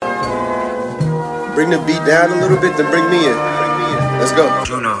bring the beat down a little bit, then bring me in. Let's go.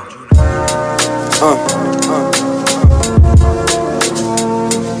 Juno.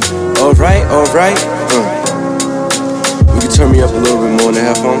 All right. You can turn me up a little bit more in the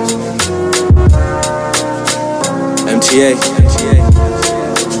headphones. MTA.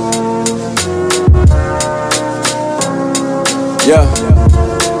 Yeah.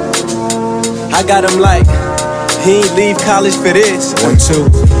 I got him like, he ain't leave college for this. 1, 2.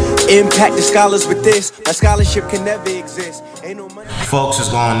 Impact the scholars with this. My scholarship can never exist. Ain't no money. Folks, what's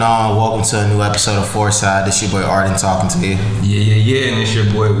going on? Welcome to a new episode of Foresight. This your boy Arden talking to you. Yeah, and it's your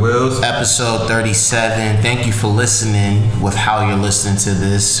boy Wills. Episode 37. Thank you for listening with how you're listening to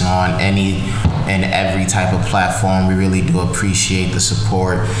this on any and every type of platform. We really do appreciate the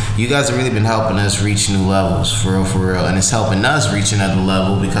support. You guys have really been helping us reach new levels, for real. And it's helping us reach another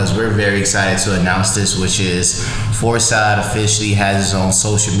level because we're very excited to announce this, which is Foresight officially has its own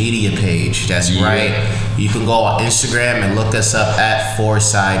social media page. That's right. You can go on Instagram and look us up at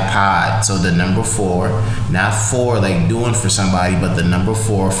Foresight Pod. So the number 4, not 4 like doing for somebody, but the number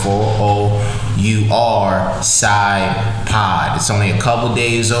 4, 4-O-U-R Side Pod. It's only a couple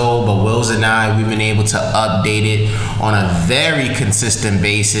days old, but Wills and I, we've been able to update it on a very consistent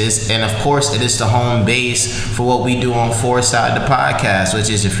basis. And of course, it is the home base for what we do on Foresight the podcast, which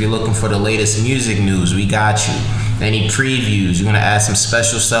is if you're looking for the latest music news, we got you. Any previews, you're going to add some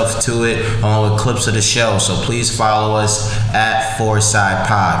special stuff to it along with clips of the show. So please follow us at Foresight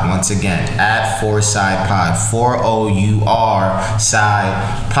Pod. Once again, at Foresight Pod. 4-O-U-R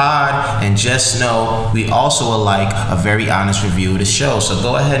Side Pod. And just know we also would like a very honest review of the show. So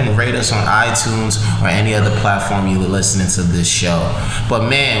go ahead and rate us on iTunes or any other platform you're listening to this show. But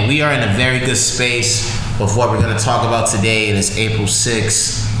man, we are in a very good space with what we're going to talk about today. It is April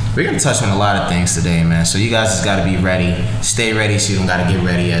 6th. We're going to touch on a lot of things today, man. So you guys just got to be ready. Stay ready so you don't got to get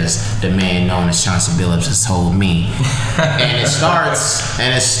ready, as the man known as Chauncey Billups has told me. and it starts,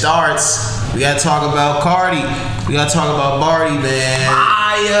 we got to talk about CARDI. We got to talk about Barty, man.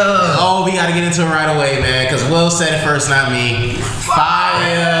 Fire! Oh, we got to get into it right away, man, because Will said it first, not me.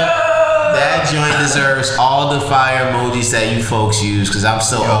 Fire! That joint deserves all the fire emojis that you folks use, because I'm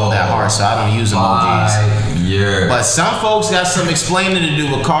still old at heart, so I don't use emojis. Yeah. But some folks got some explaining to do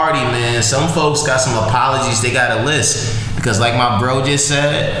with CARDI, man. Some folks got some apologies they got to list, because like my bro just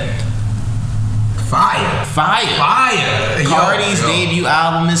said, fire. CARDI's debut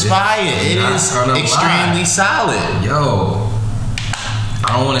album is fire. It is extremely solid. Yo,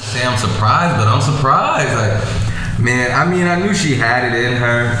 I don't want to say I'm surprised, but I'm surprised. Like, man, I mean, I knew she had it in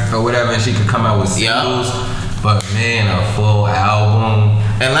her or whatever, and she could come out with singles. Yep. But man, a full album.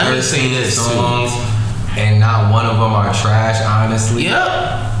 And let me say this songs, and not one of them are trash, honestly.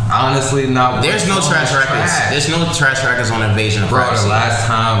 Yep. Honestly, not. There's no trash records. There's no trash records on Invasion of Privacy. Bro, the last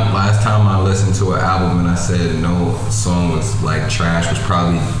time I listened to an album and I said no song was like trash was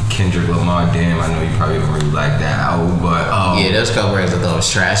probably Kendrick Lamar. Damn, I know you probably don't really like that album, but yeah, there's a couple records that was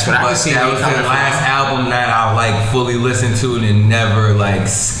trash. But I can see that was the last album that I like fully listened to and never like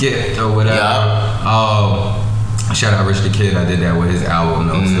skipped or whatever. Yeah. Shout out Rich the Kid. I did that with his album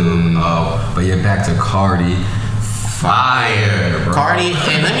though too. But yeah, back to CARDI. Fire, bro. CARDI,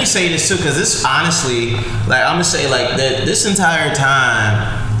 and let me say this too, because this honestly, like I'm gonna say, like this entire time,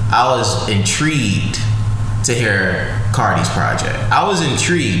 I was intrigued to hear CARDI's project. I was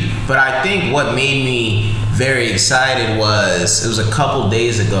intrigued, but I think what made me very excited was it was a couple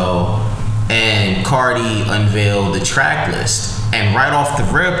days ago, and CARDI unveiled the track list. And right off the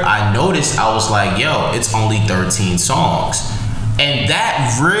rip, I noticed, I was like, yo, it's only 13 songs. And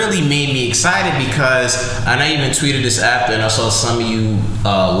that really made me excited because, and I even tweeted this after, and I saw some of you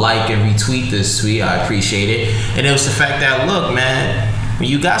like and retweet this tweet. I appreciate it. And it was the fact that, look, man, when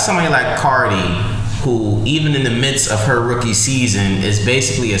you got somebody like CARDI, who even in the midst of her rookie season is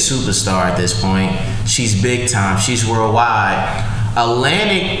basically a superstar at this point, she's big time, she's worldwide.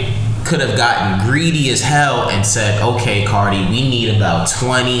 Atlantic could have gotten greedy as hell and said, okay, CARDI, we need about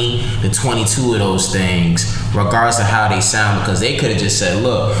 20 to 22 of those things, regardless of how they sound, because they could have just said,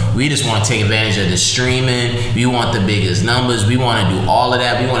 look, we just want to take advantage of the streaming, we want the biggest numbers, we want to do all of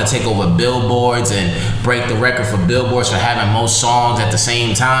that, we want to take over billboards and break the record for billboards for having most songs at the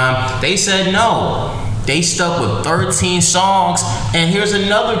same time. They said no. They stuck with 13 songs, and here's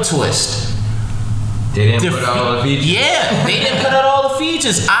another twist. They didn't put out all the features. Yeah, they didn't put out all the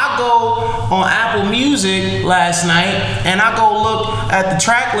features. I go on Apple Music last night and I go look at the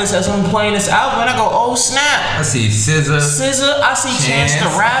track list as I'm playing this album and I go, oh snap. I see SZA, I see Chance the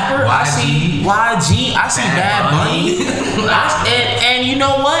Rapper, I see YG, I see Bad Bunny. and you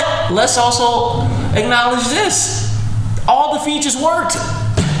know what? Let's also acknowledge this. All the features worked.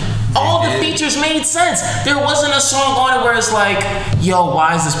 All the features features made sense. There wasn't a song on it where it's like, yo,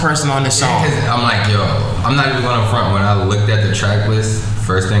 why is this person on this song? Yeah, I'm like, yo, I'm not even going to front. When I looked at the track list,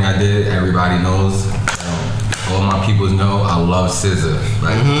 first thing I did, everybody knows, all my peoples know, I love SZA.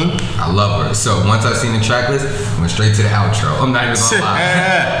 Like, I love her. So once I seen the track list, I went straight to the outro. I'm not even gonna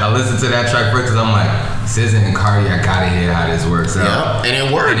lie. I listened to that track first because I'm like, SZA and Cardi, I gotta hear how this works out. And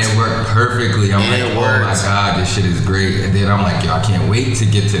it worked. And it worked perfectly. I'm like, oh my God, this shit is great. And then I'm like, yo, I can't wait to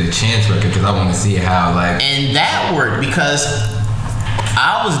get to the Chance record because I want to see how, like. And that worked because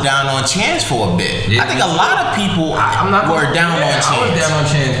I was down on Chance for a bit. Yeah, I think a lot of people were down on Chance. I was down on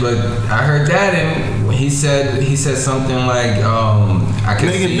Chance, but I heard that and he said something like, I can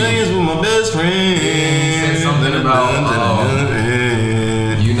making millions with my best friend. He said something about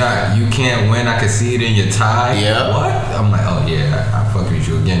you can't win. I can see it in your tie. Yeah. What? I'm like, oh yeah, I fuck with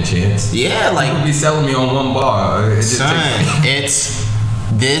you again, Chance. Yeah, like you be selling me on one bar. It's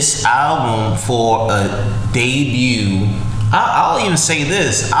this album for a debut. I'll even say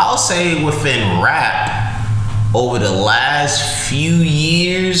this. I'll say within rap, over the last few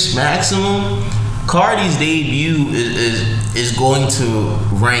years maximum, Cardi's debut is going to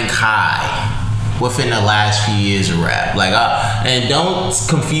rank high within the last few years of rap. Like, and don't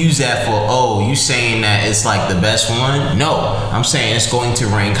confuse that for, you saying that it's like the best one. No, I'm saying it's going to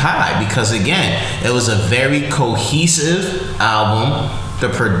rank high because again, it was a very cohesive album. The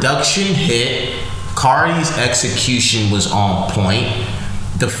production hit. Cardi's execution was on point.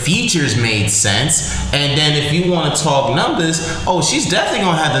 The features made sense. And then if you want to talk numbers, she's definitely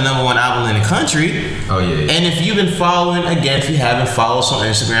gonna have the #1 album in the country. Oh yeah. And if you've been following, again, if you haven't followed us on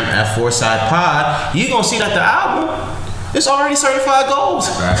Instagram at Foresight Pod, you're gonna see that the album is already certified gold.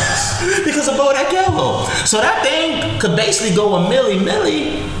 Right. Because of Bodak Yellow. So that thing could basically go a milli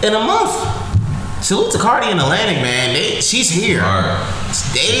in a month. Salute to Cardi and Atlantic, man. She's here.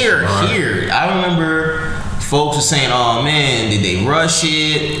 They're here. I remember folks were saying, oh man, did they rush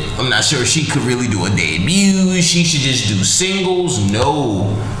it? I'm not sure she could really do a debut. She should just do singles.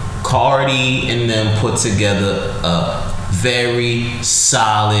 No. Cardi and them put together a very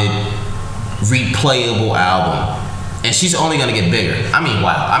solid, replayable album. And she's only gonna get bigger. I mean,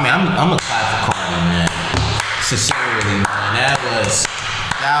 wow. I mean, I'm a clap for Cardi, man. Sincerely, man.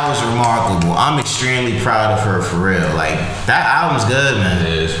 That was remarkable. I'm extremely proud of her for real. Like, that album's good, man.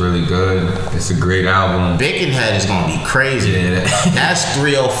 Yeah, it's really good. It's a great album. Bickenhead is gonna be crazy. Yeah. That's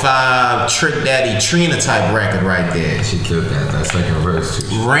 305 Trick Daddy Trina type record right there. She killed that second verse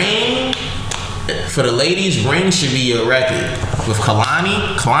too. Ring, for the ladies, Ring should be your record. With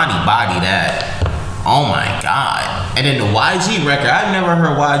Kalani body that. Oh my God. And then the YG record, I've never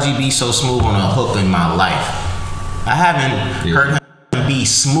heard YG be so smooth on a hook in my life. I haven't heard him be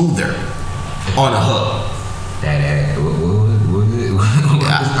smoother on a hook.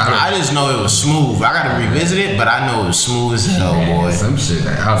 I just know it was smooth. I gotta revisit it, but I know it was smooth as hell, boy. Some shit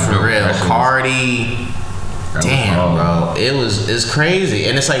for real. Cardi, damn, bro, it's crazy.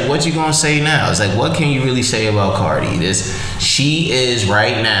 And it's like, what you gonna say now? It's like, what can you really say about Cardi? She is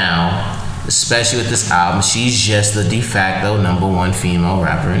right now, especially with this album, she's just the de facto #1 female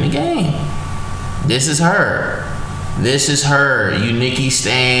rapper in the game. This is her. You Nicki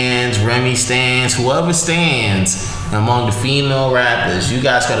stands, Remy stands, whoever stands among the female rappers. You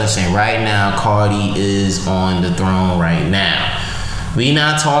guys gotta say right now, Cardi is on the throne right now. We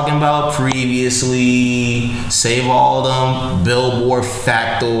not talking about previously. Save all them Billboard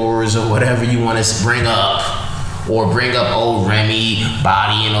factors or whatever you want to bring up. Or bring up old Remy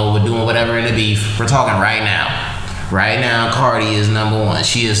bodying over, doing whatever in the beef. We're talking right now. Right now, Cardi is #1.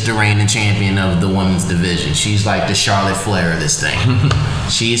 She is the reigning champion of the women's division. She's like the Charlotte Flair of this thing.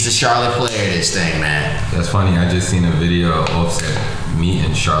 She's the Charlotte Flair of this thing, man. That's funny. I just seen a video of Offset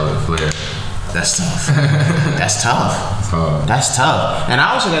meeting Charlotte Flair. That's tough. That's tough. That's tough. And I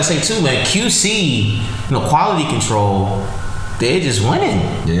also gotta say too, man, QC, quality control, they're just winning.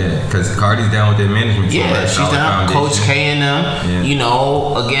 Yeah, because Cardi's down with their management. Yeah, she's down. Coach K and them.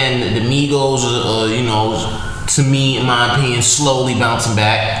 Yeah. Again, the Migos, to me, in my opinion, slowly bouncing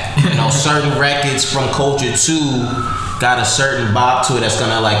back. Certain records from Culture 2 got a certain bop to it that's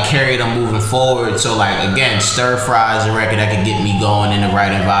gonna like carry them moving forward. So like again, Stir Fry is a record that could get me going in the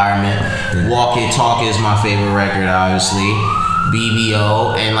right environment. Yeah. Walk It, Talk It is my favorite record, obviously.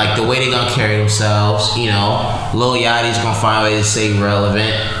 BBO, and like the way they're gonna carry themselves, Lil Yachty's gonna find a way to stay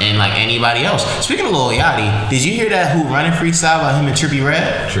relevant, and like anybody else. Speaking of Lil Yachty, did you hear that Who Running freestyle by him and Trippie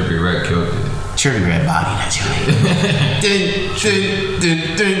Redd? Trippie Redd killed it. Trippie Redd body, that's your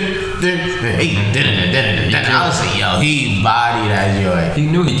I was like, yo, he bodied that joint. He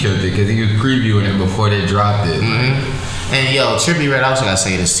knew he killed it because he was previewing it before they dropped it. Mm-hmm. And yo, Trippie Redd, I also gotta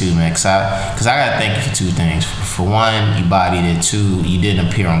say this too, man, cause I gotta thank you for two things. For one, you bodied it. Two, you didn't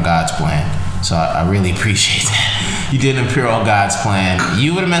appear on God's Plan. So I really appreciate that. You didn't appear on God's Plan.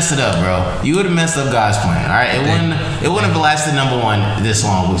 You would have messed it up, bro. You would have messed up God's Plan. All right, it wouldn't have lasted number one this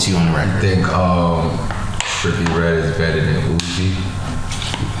long with you on the record. I think Trippie Redd is better than Uzi.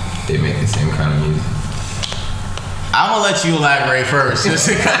 They make the same kind of music. I'm gonna let you elaborate first, just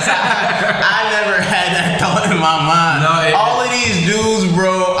because I never had that thought in my mind. All of these dudes,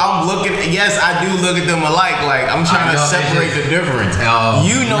 bro, I'm looking. Yes, I do look at them alike. Like I'm trying to separate the difference.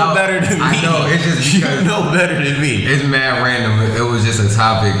 You know better than me. I know. It's just because you know better than me. It's mad random. It was just a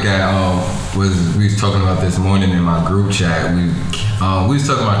topic that we was talking about this morning in my group chat. We was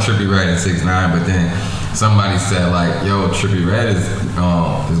talking about Trippie Redd and 6ix9ine, but then somebody said like, "Yo, Trippie Redd is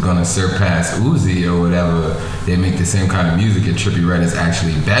gonna surpass Uzi or whatever." They make the same kind of music, and Trippie Redd is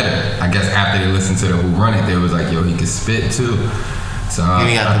actually better. I guess after they listened to the Who Run It, they was like, "Yo, he can spit too." So and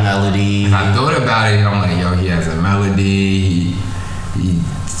he got the melody. And I thought about it, and I'm like, "Yo, he has a melody. He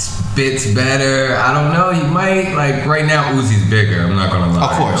spits better. I don't know. He might like right now. Uzi's bigger. I'm not gonna lie.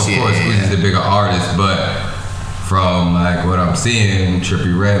 Of course, Uzi's the bigger artist, but." From like what I'm seeing,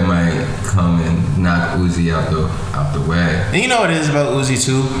 Trippie Redd might come and knock Uzi out the way. And you know what it is about Uzi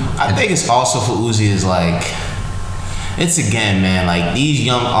too? I think it's also for Uzi is like, it's again, man, like these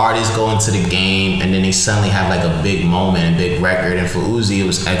young artists go into the game and then they suddenly have like a big moment, a big record. And for Uzi, it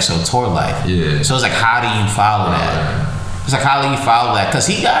was EXO Tour Life. Yeah. So it's like, how do you follow that? It's like, how do you follow that? Because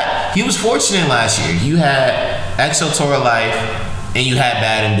he was fortunate last year. You had EXO Tour Life and you had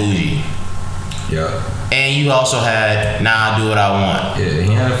Bad and Bougie. Yeah. And you also had Nah, I Do What I Want. Yeah,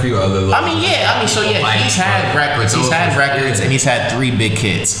 he had a few other. He's had records. He's had records, and he's had 3 big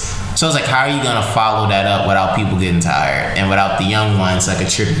hits. So it's like, how are you gonna follow that up without people getting tired, and without the young ones like a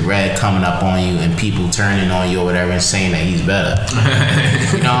Trippie Redd coming up on you and people turning on you or whatever and saying that he's better?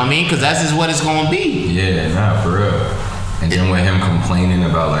 You know what I mean? Because that's just what it's gonna be. Yeah, nah, for real. And then with him complaining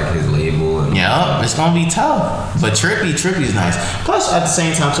about like his label and it's gonna be tough. But Trippie's nice. Plus, at the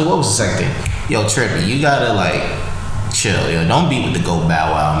same time, so what was the second thing? Yo, Trippie, you gotta like chill. Yo, don't be with the GOAT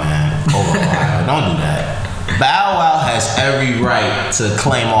Bow Wow, man. Over Ohio, don't do that. Bow Wow has every right to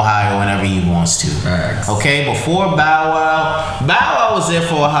claim Ohio whenever he wants to. Facts. Okay, before Bow Wow was there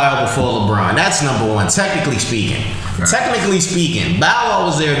for Ohio before LeBron. That's number one, technically speaking. Facts. Technically speaking, Bow Wow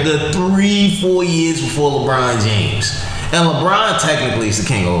was there a good 3-4 years before LeBron James. And LeBron technically is the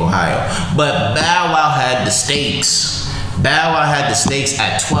king of Ohio. But Bow Wow had the stakes. Bow Wow had the stakes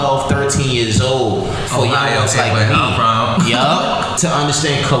at 12, 13 years old for young ones like me. Yup, to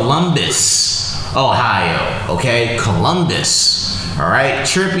understand Columbus, Ohio. Okay, Columbus. All right,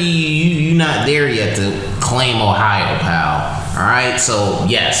 Trippie, you not there yet to claim Ohio, pal. All right, so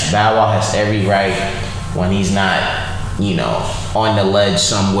yes, Bow Wow has every right when he's not, on the ledge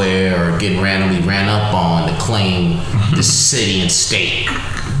somewhere or getting randomly ran up on to claim the city and state.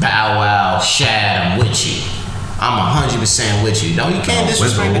 Bow Wow, Shad, I'm with you. I'm 100% with you. No, you can't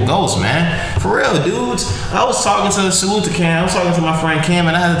disrespect the ghost, man. For real, dudes. I was talking to Salute to Cam. I was talking to my friend Cam,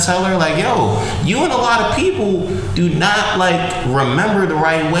 and I had to tell her, like, yo, you and a lot of people do not, like, remember the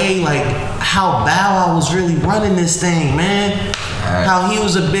right way, like, how Bow Wow was really running this thing, man. How he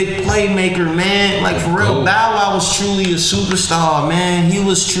was a big playmaker, man. Like, for real, Bow Wow was truly a superstar, man. He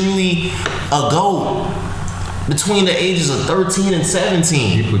was truly a GOAT. Between the ages of 13 and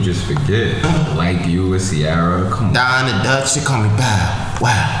 17. People just forget. Like you with Ciara. Come on. Don the Dutch, they call me Bow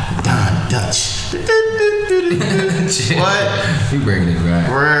Wow. Don the Dutch. What? You bringing it back.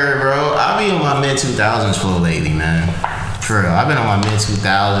 Bro. I be on my mid-2000s flow lately, man. For real. I've been on my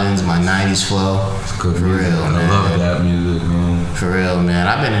mid-2000s, my 90s flow. It's good for music. real, man. I love that music, man. For real, man.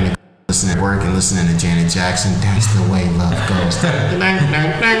 I've been in the listening to work and listening to Janet Jackson. That's the way love goes.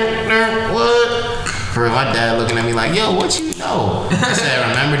 What? For real, my dad looking at me like, yo, what you know? I said,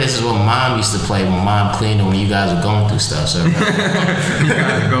 remember, this is what mom used to play when mom cleaned it when you guys were going through stuff. So, you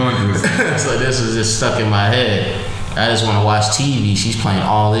guys are going through stuff. So this was just stuck in my head. I just want to watch TV. She's playing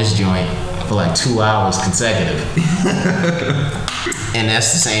all this joint for like 2 hours consecutive. And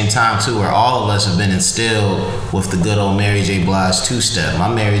that's the same time, too, where all of us have been instilled with the good old Mary J. Blige two-step. My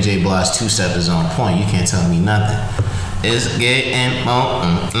Mary J. Blige two-step is on point. You can't tell me nothing. It's getting more.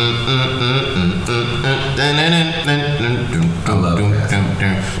 I love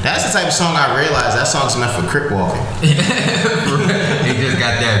that. That's the type of song I realize that song's meant for crip walking. They just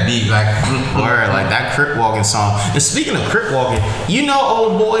got that beat like word, like that crip walking song. And speaking of crip walking, you know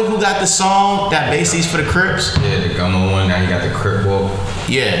old boy who got the song that basically for the Crips? Yeah, the Gummo one. Now you got the crip walk.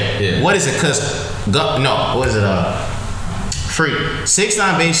 Yeah. What is it? What is it? Free.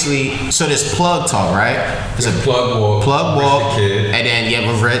 6ix9ine basically. So there's Plug Talk, right? It's a Plug Walk, and then you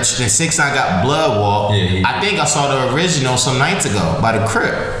have a Rich. Then 6ix9ine got Blood Walk. Yeah, I think I saw the original some nights ago by the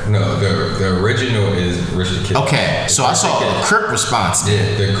Crip. No, the original is Rich the Kid. Okay, so I saw a Crip response. Yeah,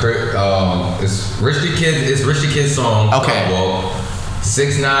 the Crip. It's Rich the Kid. It's Rich the Kid's song. Okay. Blood Walk.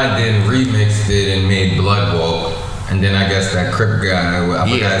 6ix9ine then remixed it and made Blood Walk. And then I guess that Crip guy, I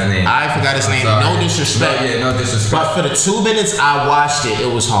forgot his name. I forgot his name. No disrespect. No disrespect. But for the 2 minutes I watched it,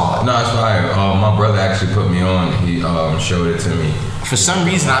 it was hard. No, it's fine. My brother actually put me on. He showed it to me. For some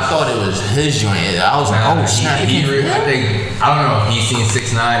reason, I thought it was his joint. I was like, oh snap! I don't know if he seen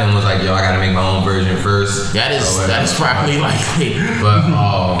 6ix9ine and was like, yo, I gotta make my own version first. That is probably likely. But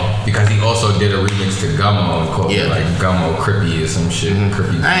because he also did a remix to Gummo and called it like Gummo Crippy or some shit.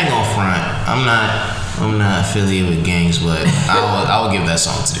 Crippy. I ain't gonna front. I'm not affiliated with gangs, but I will give that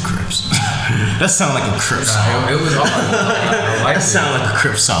song to the Crips. That sound like a Crip song. It was hard. That sound like a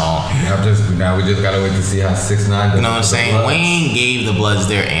Crip song. Now we just gotta wait to see how 6ix9ine. You know what I'm saying? Wayne gave the Bloods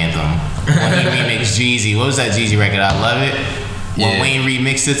their anthem when he remixed Jeezy. What was that Jeezy record? I Love It. When Wayne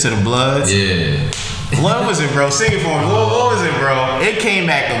remixed it to the Bloods. Yeah. What was it, bro? Sing it for me. What was it, bro? It came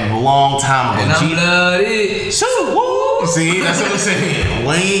back a long time ago. And I'm blooded. See, that's what I'm saying.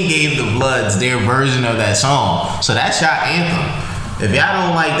 Wayne gave the Bloods their version of that song. So that's your anthem. If y'all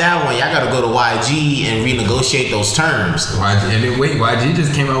don't like that one, y'all gotta go to YG and renegotiate those terms. YG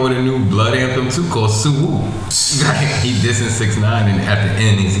just came out with a new Blood anthem too called Suwoo. He dissing 6ix9ine and at the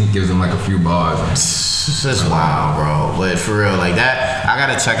end he gives him like a few bars. That's wild, bro. But for real, like that, I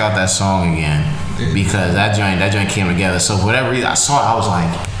gotta check out that song again because that joint came together. So for whatever reason, I saw it, I was like,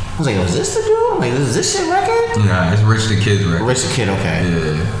 was this the dude? Like, is this shit record? Nah, it's Rich the Kid's record. Rich the Kid, okay.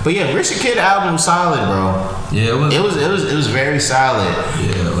 Yeah. But yeah, Rich the Kid album solid, bro. Yeah, it was very solid.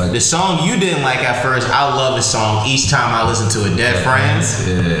 Yeah, like the song you didn't like at first, I love the song each time I listen to it. Dead Friends.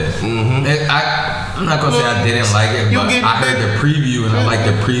 Yeah. I'm not gonna say I didn't like it, but I heard the preview and I liked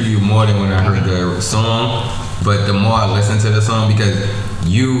the preview more than when I heard the song. But the more I listened to the song, because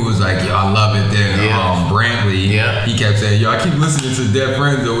you was like, yo, I love it. Then Brantley, he kept saying, yo, I keep listening to Dead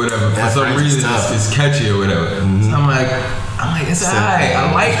Friends or whatever. For some reason, it's catchy or whatever. So I'm like, it's alright.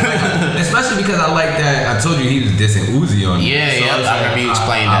 I like it, especially because I like that. I told you he was dissing Uzi on it. I remember you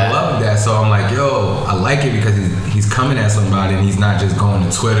explained that. I love that. So I'm like, yo, I like it because he's coming at somebody and he's not just going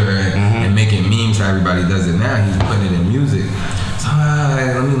to Twitter and making memes how everybody does it now. He's putting it in music. So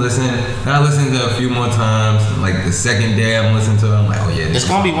let me listen. And I listened to it a few more times. Like the second day I'm listening to it, I'm like, oh yeah. It's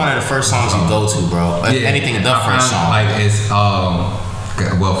gonna be one of the first songs you go to, bro. Anything the first song. Like it's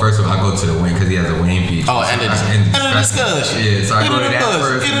well, first of all, I go to the Wayne because he has a Wayne feature. Oh, and the discussion. Yeah, so I go to that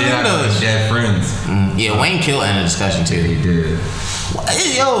first, and then I go to Dead Friends. Yeah, Wayne killed End of Discussion too. He did.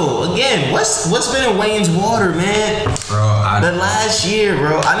 Yo, again, what's been in Wayne's water, man? Bro, the last year,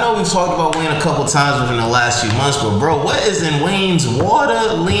 bro. I know we've talked about Wayne a couple times within the last few months, but bro, what is in Wayne's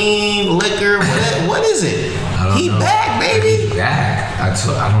water, lean, liquor? What is it? He back, baby. He's back.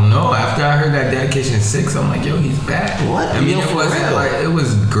 I don't know. After I heard that Dedication 6, I'm like, yo, he's back. What? I mean, it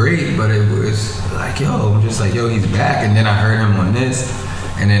was great, but it was like, yo, I'm just like, yo, he's back. And then I heard him on this,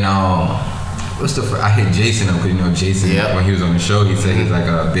 and then I hit Jason up because you know Jason when he was on the show, he said he's like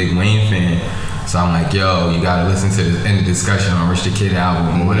a big Wayne fan. So I'm like, yo, you gotta listen to the End of Discussion on Rich the Kid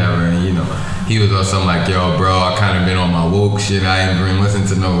album or whatever. And you know, he was also like, yo, bro, I kind of been on my woke shit. I ain't been listening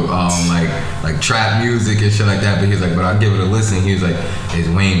to no like trap music and shit like that. But he's like, but I'll give it a listen. He was like, is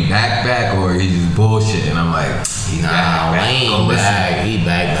Wayne back or he's just bullshit? And I'm like, he's back. Wayne back. He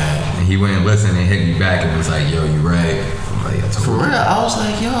back. And he went and listened and hit me back and was like, yo, you right. For real, I was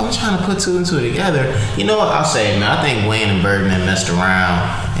like, yo, I'm trying to put two and two together. You know what I'll say, man? I think Wayne and Birdman messed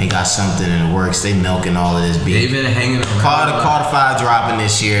around and got something in the works. They milking all of this beef. They've been hanging around. Cardi 5 dropping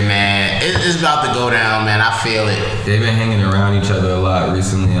this year, man. It's about to go down, man. I feel it. They've been hanging around each other a lot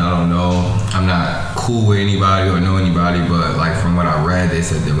recently. I don't know. I'm not cool with anybody or know anybody, but like from what I read, they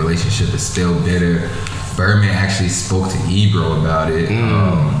said the relationship is still bitter. Birdman actually spoke to Ebro about it,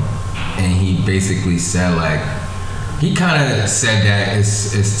 and he basically said like, he kind of said that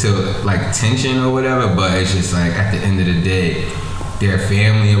it's to like tension or whatever, but it's just like at the end of the day, their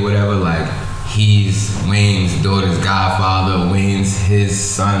family or whatever, like he's Wayne's daughter's godfather, Wayne's his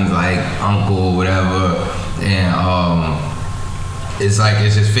son's like uncle or whatever, and it's like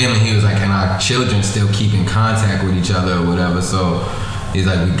it's just family. He was like, and our children still keep in contact with each other or whatever, so he's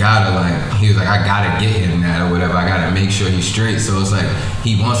like, we gotta he was like, I gotta get him that or whatever. I gotta make sure he's straight. So it's like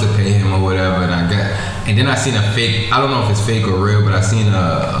he wants to pay him or whatever. And then I seen a fake. I don't know if it's fake or real, but I seen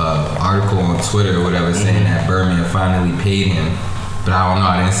a article on Twitter or whatever saying that Birdman finally paid him but I don't know.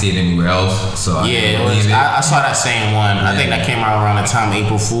 I didn't see it anywhere else. So I saw that same one. Yeah. I think that came out around the time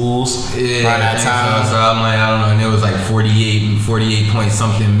April Fools. Yeah, around that time. So I'm like, I don't know. And it was like 48 point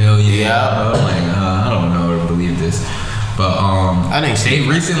something million. Yeah. I'm like, I don't know to believe this. But I think they've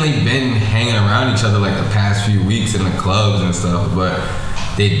recently been hanging around each other like the past few weeks in the clubs and stuff. But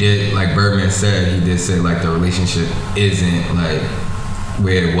they did, like Birdman said, he did say like the relationship isn't like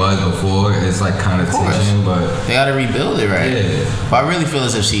where it was before. It's like kind of tension, but they gotta rebuild it, right? Yeah. But I really feel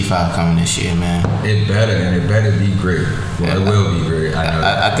as if C5 coming this year, man. It better be great. Well, it will be great.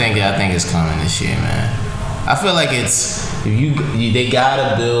 I think it's coming this year, man. I feel like they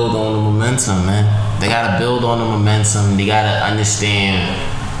gotta build on the momentum, man. They gotta build on the momentum. They gotta understand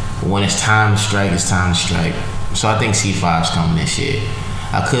when it's time to strike, it's time to strike. So I think C5's coming this year.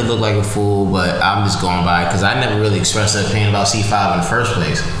 I could look like a fool, but I'm just going by it because I never really expressed that opinion about C5 in the first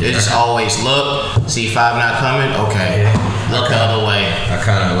place. They just always look, C5 not coming, okay, look the other way. I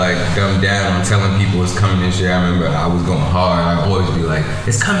kind of like dumbed down on telling people it's coming this year. I remember I was going hard. I always be like,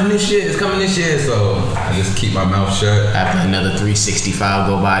 it's coming this year, it's coming this year. So I just keep my mouth shut. After another 365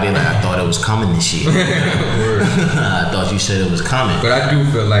 go by there, like I thought it was coming this year. I thought you said it was coming. But I do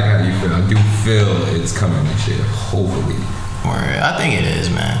feel like how you feel. I do feel it's coming this year, hopefully. I think it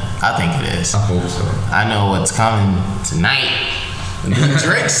is, man. I think it is. I hope so. I know what's coming tonight. The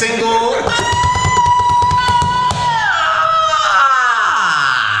Drake single.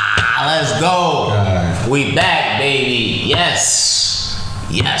 Let's go. God. We back, baby. Yes.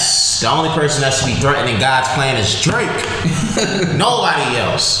 The only person that should be threatening God's plan is Drake. Nobody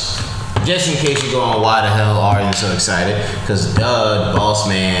else. Just in case you're going, why the hell are you so excited? Because Doug, Boss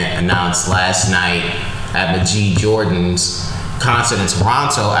Man, announced last night at Majid Jordan's concert in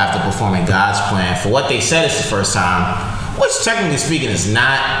Toronto after performing God's Plan for what they said is the first time, which technically speaking is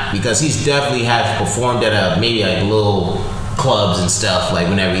not, because he's definitely have performed at maybe like little clubs and stuff, like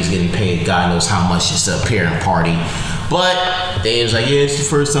whenever he's getting paid God knows how much just to appear and party. But they was like, yeah, it's the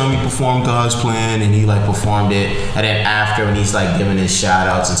first time he performed God's Plan, and he like performed it, and then after when he's like giving his shout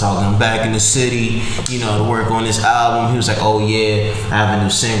outs and talking, I'm back in the city, to work on this album, he was like, oh yeah, I have a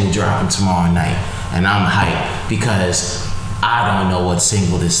new single dropping tomorrow night, and I'm hyped because I don't know what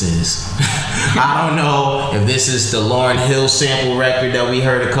single this is. I don't know if this is the Lauryn Hill sample record that we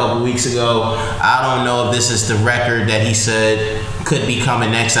heard a couple weeks ago. I don't know if this is the record that he said could be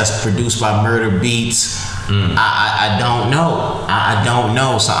coming next that's produced by Murder Beats. I don't know. I don't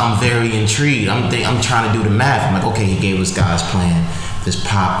know. So I'm very intrigued. I'm trying to do the math. I'm like, okay, he gave us God's Plan, this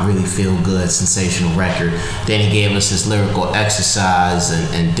pop, really feel good, sensational record. Then he gave us this lyrical exercise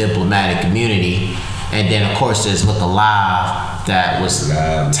and diplomatic immunity. And then of course there's Look Alive that was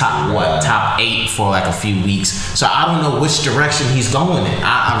top 8 for like a few weeks. So I don't know which direction he's going in.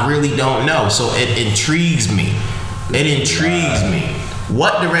 I really don't know. So it intrigues me.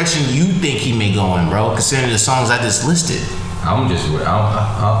 What direction you think he may go in, bro? Considering the songs I just listed. I don't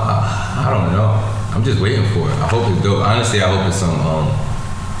know. I'm just waiting for it. I hope it's dope. Honestly, I hope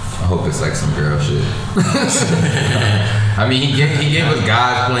it's like some girl shit. I mean, he gave us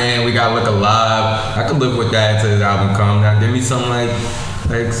God's Plan. We got Look Alive. I could live with that until his album comes. Now give me some like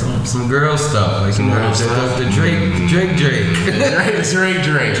some girl stuff, like the Drake. Let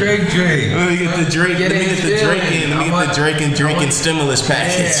me get the Drake and drinking stimulus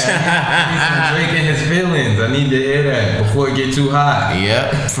package. Yeah, Drake and his feelings. I need to hear that before it get too hot.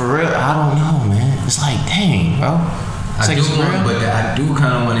 Yep, for real. I don't know, man. It's like, dang, bro. I do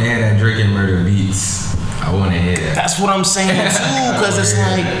kind of want to hear that Drake and Murder Beats. I want to hear that. That's what I'm saying too, because it's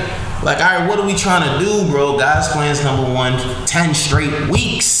like, all right, what are we trying to do, bro? God's Plan's number 1, 10 straight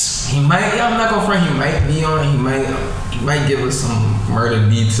weeks. He might. I'm not gonna front. He might be on. He might give us some Murder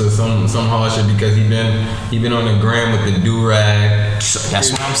Beats or some hard shit because he been on the gram with the do-rag.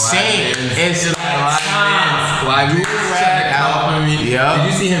 That's what I'm saying. It's like do-rag out for me. Yeah. Did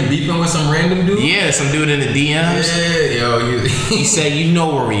you see him beefing with some random dude? Yeah, some dude in the DMs. Yeah, he said, you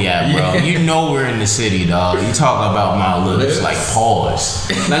know where we at, bro. You know we're in the city, dog. You talking about my lips, like pause.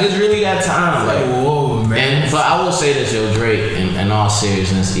 Like it's really that time. Like, whoa, man. But I will say this, yo, Drake, in all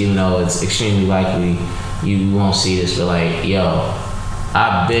seriousness, even though it's extremely likely you won't see this, but like, yo,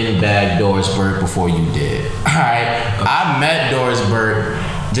 I've been bagged Doris Burke before you did. Alright? I met Doris Burke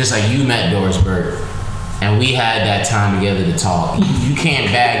just like you met Doris Burke. And we had that time together to talk. You can't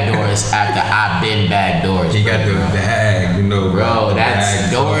bag Doris after I've been bagged Doris. He got the bag, bro. That's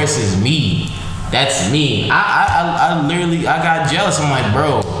Doris is me. That's me. I literally got jealous. I'm like,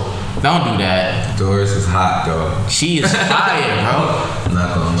 bro, don't do that. Doris is hot, though. She is fire, bro. I'm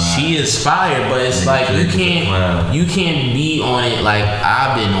not gonna lie. She is fire, but it's like you can't be on it like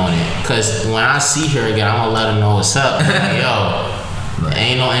I've been on it. Cause when I see her again, I'm gonna let her know what's up. Like, yo, Right.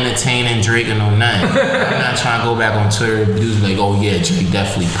 Ain't no entertaining Drake or no nothing. I'm not trying to go back on Twitter. Dudes be like, oh yeah, Drake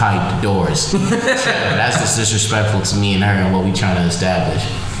definitely piped the doors. That's just disrespectful to me and her and what we trying to establish.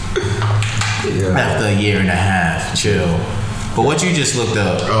 Yeah. After a year and a half, chill. But what you just looked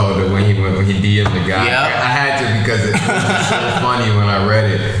up? Oh, when he DM'd the guy. Yep. I had to because it was so funny when I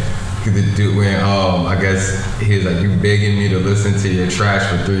read it. The dude went, I guess he was like, you begging me to listen to your trash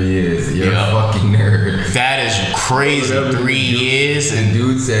for 3 years. You're a fucking nerd. That is crazy. 3 years. And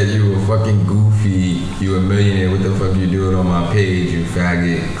dude said you were fucking goofy. You a millionaire. What the fuck you doing on my page? You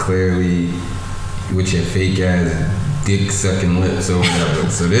faggot. Clearly, with your fake ass dick sucking lips or whatever.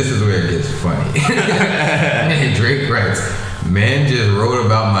 So this is where it gets funny. And Drake writes, man just wrote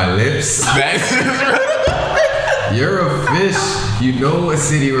about my lips. You're a fish. You know what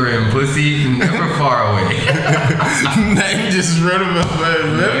city we're in, pussy. Never far away. Man just wrote about my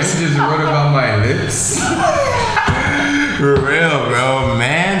lips. Man just wrote about my lips. For real, bro.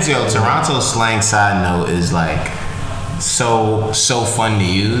 Man's Toronto slang side note is like so fun to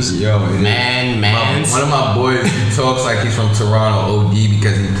use. Yo, man's. One of my boys, he talks like he's from Toronto OD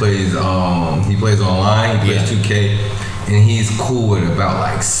because he plays online. He plays 2K. And he's cool with about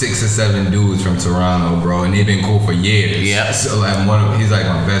like 6 or 7 dudes from Toronto, bro, and they've been cool for years. Yeah. So like he's like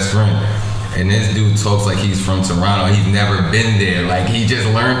my best friend, and this dude talks like he's from Toronto. He's never been there. Like he just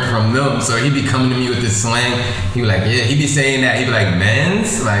learned from them. So he be coming to me with this slang. He be like, yeah. He be saying that. He be like,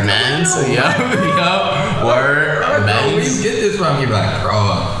 men's, like men's, yup, word, men's. Where you get this from? He be like,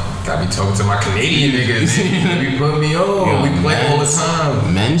 bro. I be talking to my Canadian niggas. They put me on. We play all the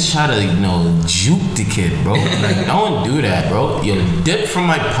time. Men try to, juke the kid, bro. Like, don't do that, bro. Yo, dip from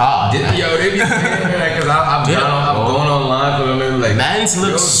my pod. Yo, they be saying that because I'm going online for them. Like, men's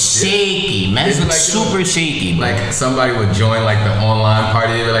look shaky. Men's look super shaky, bro. Like, somebody would join, like, the online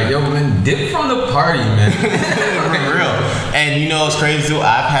party. They be like, yo, man, dip from the party, man. For real. And you know what's crazy, too?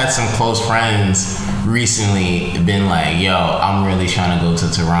 I've had some close friends recently been like, yo, I'm really trying to go to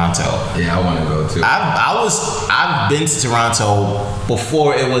Toronto. Yeah, I want to go too. I've been to Toronto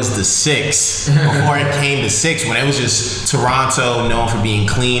before it was the 6, before it came to 6, when it was just Toronto known for being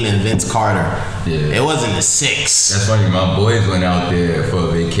clean and Vince Carter. Yeah. It wasn't the 6. That's funny. My boys went out there for a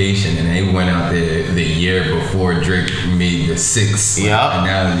vacation and they went out there the year before Drake made the 6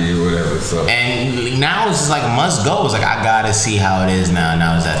 analogy or whatever. So and now it's just like a must go. It's like I gotta see how it is now.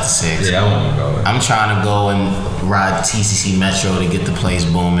 Now it's at the 6. Yeah, I want to go. I'm trying to go and ride TCC Metro to get the place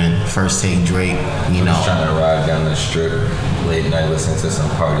booming. First take Drake, I'm just trying to ride down the strip late night listening to some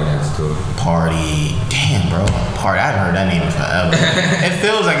Party next door. Party. Damn, bro. Party. I haven't heard that name in forever. It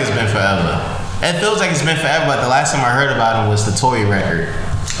feels like it's been forever. But the last time I heard about him was the Tory record,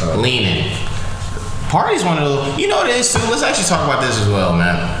 Leaning. Party's one of those. You know what it is, too? Let's actually talk about this as well,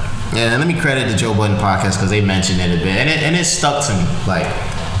 man. Yeah, let me credit the Joe Budden podcast because they mentioned it a bit. And it stuck to me. Like,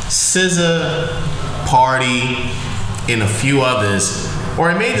 SZA, Party, and a few others, or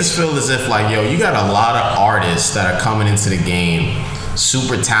it made us feel as if like, yo, you got a lot of artists that are coming into the game,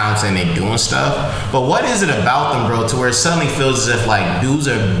 super talented and they doing stuff, but what is it about them, bro, to where it suddenly feels as if like dudes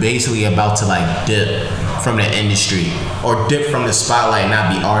are basically about to like dip from the industry or dip from the spotlight and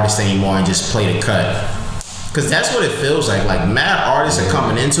not be artists anymore and just play the cut? Cause that's what it feels like. Like mad artists are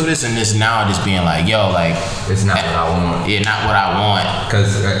coming into this and this now just being like, yo, like it's not what I want. Yeah, not what I want.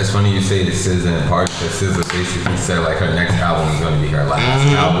 Cause it's funny you say the SZA and Party. Cause SZA basically said like her next album is going to be her last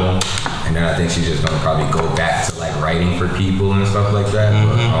album, and then I think she's just going to probably go back to like writing for people and stuff like that.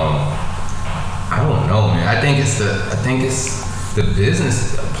 But I don't know, man. I think it's the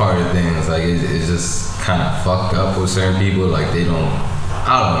business part of things. Like it's just kind of fucked up with certain people. Like they don't.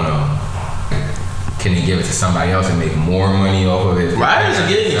 I don't know. Can they give it to somebody else and make more money off of it? Writers are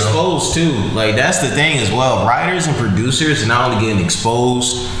getting exposed too. Like that's the thing as well. Writers and producers are not only getting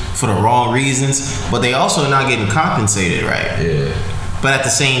exposed for the wrong reasons, but they also not getting compensated right. Yeah. But at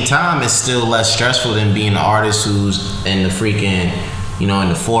the same time, it's still less stressful than being an artist who's in the freaking, in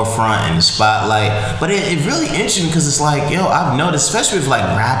the forefront and the spotlight. But it really interesting because it's like, yo, I've noticed, especially with like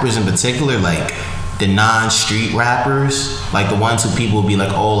rappers in particular, like the non-street rappers, like the ones who people will be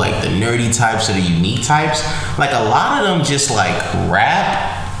like, oh, like the nerdy types or the unique types, like a lot of them just like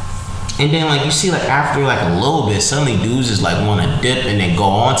rap, and then like you see like after like a little bit, suddenly dudes just like want to dip and then go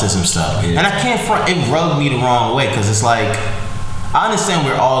on to some stuff. Yeah. And I can't front, it rubbed me the wrong way because it's like, I understand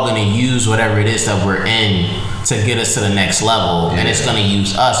we're all gonna use whatever it is that we're in to get us to the next level, and it's gonna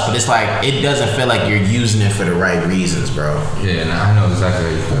use us, but it's like it doesn't feel like you're using it for the right reasons, bro. Yeah, and I know exactly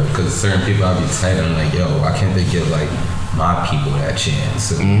how you feel, because certain people I'll be tight, I'm like, yo, why can't they give like my people that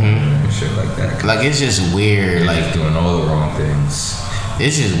chance and shit like that? Like it's just weird, they're like just doing all the wrong things.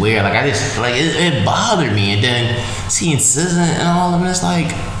 it's just weird. Like I just like it bothered me, and then seeing SZA and all of them, it's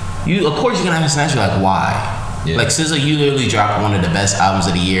like of course you're gonna have to ask you like why. Yeah. Like SZA, you literally dropped one of the best albums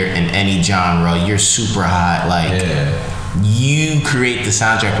of the year in any genre. You're super hot, like you create the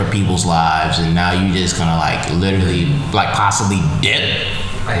soundtrack for people's lives, and now you just gonna like literally like possibly dip.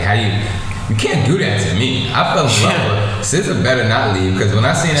 Like how you can't do that to me. I fell in love with her. SZA better not leave, because when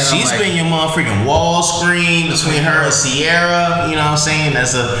I seen that, she's been your motherfucking wall screen between her and Sierra. You know what I'm saying?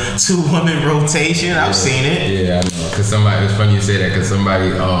 That's a 2-woman rotation. I've seen it. Yeah, I know. Cause somebody, it's funny you say that, cause somebody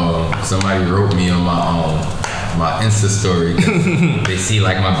wrote me on my Insta story. They see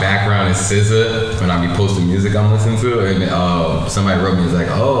like my background is SZA when I be posting music I'm listening to, and somebody wrote me, was like,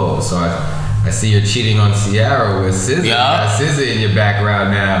 oh, so I see you're cheating on Sierra with SZA. You got SZA in your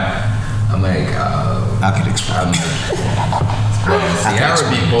background now. I'm like, I could explain. Sierra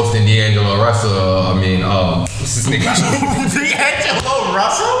be posting D'Angelo Russell. I mean, what's this nigga? D'Angelo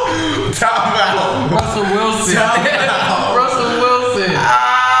Russell? Talk about Russell Wilson. Russell Wilson.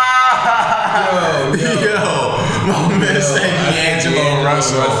 Yo. My man said D'Angelo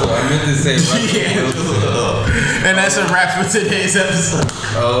Russell. I meant to say Russell. And that's a wrap for today's episode.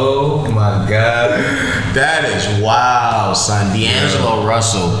 Oh my God. That is wild, son. D'Angelo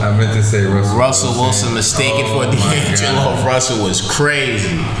Russell. I meant to say Russell Wilson mistaken for D'Angelo Russell was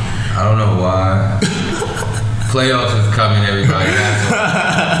crazy. I don't know why. Playoffs is coming, everybody.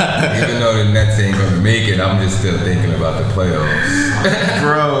 Even though the Nets ain't gonna make it, I'm just still thinking about the playoffs.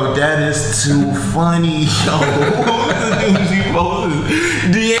 Bro, that is too funny, yo. What the news he posted?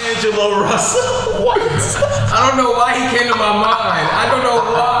 D'Angelo Russell? What? I don't know why he came to my mind. I don't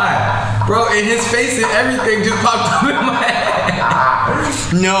know why. Bro, and his face and everything just popped up in my head.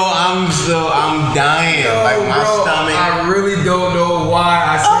 No, I'm dying. No, like my stomach. I really don't know why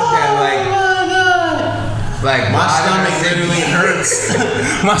I said that. Like my stomach literally hurts.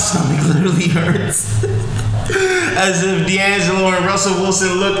 My stomach literally hurts. As if D'Angelo and Russell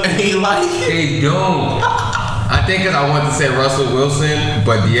Wilson look any like. They don't. I think because I want to say Russell Wilson,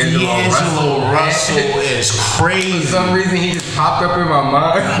 but D'Angelo Russell is crazy. For some reason, he just popped up in my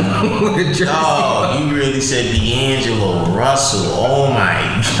mind. Oh, you really said D'Angelo Russell. Oh my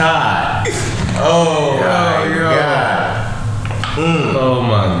God. Oh my God. Oh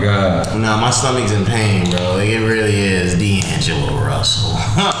my God. No, my stomach's in pain, bro. Like, it really is D'Angelo Russell.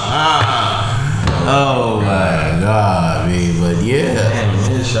 Oh my God, man. But yeah.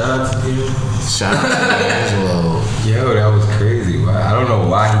 Man, shout out to you. Shout out to D'Angelo. Yo, that was crazy. I don't know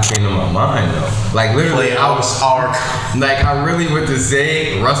why he came to my mind though. Like literally, I really went to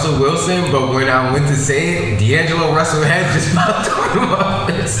say Russell Wilson, but when I went to say it, D'Angelo Russell had just popped up in my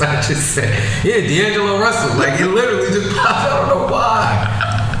face. I just said, yeah, D'Angelo Russell. Like it literally just popped. I don't know why.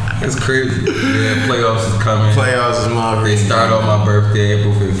 It's crazy. Yeah, playoffs is coming. Playoffs is my. They start on my birthday,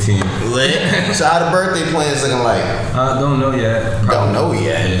 April 15th. Lit. So how the birthday plans looking like? I don't know yet. Don't know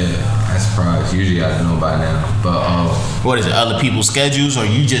yet. Yeah. That's surprised. Usually I know by now. But what is it? Other people's schedules, or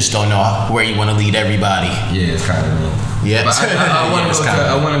you just don't know where you want to lead everybody? Yeah, it's kind of me. Yeah. But I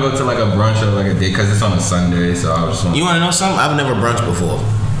want to go to like a brunch or like a day, because it's on a Sunday. So I just want. You want to know something? I've never brunched before.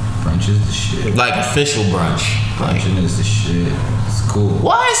 Brunch is the shit. Like official brunch. Brunching is the shit. It's cool.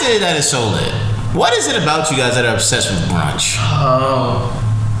 Why is it that it's so lit? What is it about you guys that are obsessed with brunch?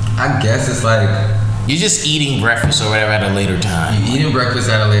 I guess it's like. You're just eating breakfast or whatever at a later time. You're eating breakfast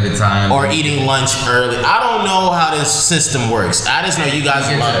at a later time. Or eating lunch early. I don't know how this system works. I just know you guys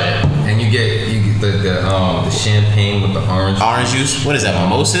love it. And you get the champagne with the orange juice. What is that?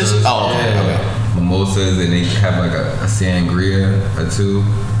 Mimosas? Oh, okay. Yeah. Okay. Mimosas, and they have like a sangria or two.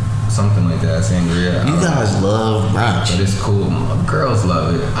 Something like that, sangria. You guys love brunch. But it's cool. Girls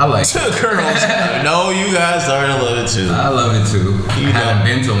love it. I like it. Girls. No, you guys starting to love it too. I love it too. I haven't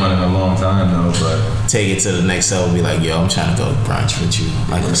been to one in a long time though, but take it to the next level and be like, yo, I'm trying to go to brunch with you.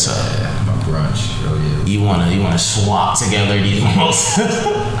 Like, what's up? Yeah, my brunch. Oh yeah. You wanna swap together these mimosas.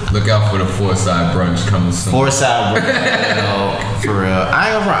 Look out for the 4-side brunch coming soon. 4-side brunch. For real.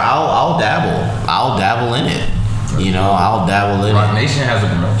 I'll dabble. I'll dabble in it. You know, I'll dabble in Rock it. Nation has a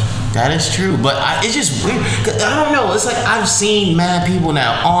brunch. That is true, but it's just weird. I don't know. It's like I've seen mad people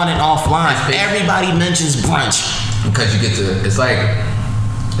now on and offline. Everybody mentions brunch because you get to. It's like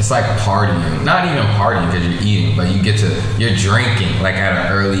partying. Not even partying because you're eating, but you're drinking like at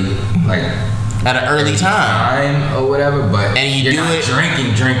an early time or whatever. But and you're not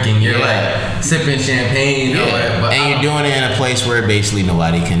drinking. You're like sipping champagne or whatever. And you're doing it in a place where basically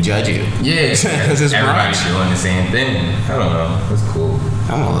nobody can judge you. Yeah, because it's everybody's brunch. doing the same thing. I don't know. It's cool.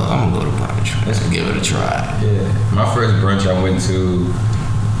 I'm gonna go to brunch. Let's give it a try. Yeah, my first brunch I went to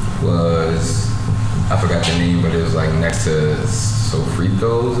was, I forgot the name, but it was like next to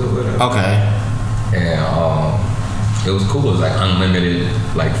Sofritos or whatever. Okay. And it was cool. It was like unlimited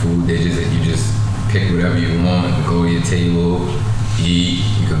like food. You just pick whatever you want, go to your table, eat.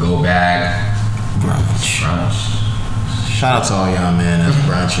 You could go back. Brunch. Shout out to all y'all, man, that's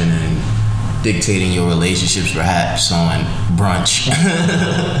brunching and dictating your relationships perhaps on brunch.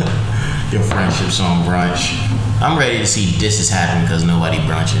 Your friendships on brunch. I'm ready to see disses happen because nobody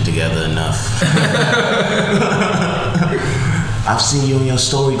brunching together enough. I've seen you on your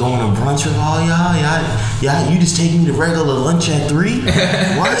story going to brunch with all y'all. Yeah, you just take me to regular lunch at 3?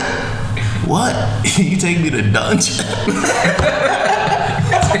 What? You take me to lunch?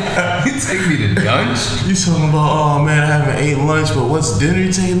 You take me to lunch? You talking about, oh man, I haven't ate lunch, but what's dinner?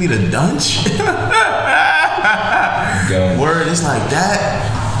 You taking me to lunch? Word, it's like that.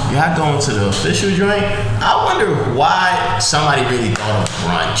 Y'all going to the official joint? I wonder why somebody really thought of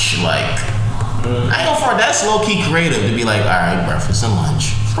brunch. Like, I ain't gonna front, that's low key creative to be like, all right, breakfast and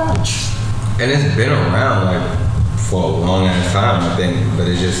lunch, brunch. And it's been around like for a long ass time, I think, but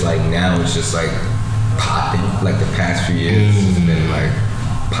it's just like now it's just like popping. Like the past few years, it's been like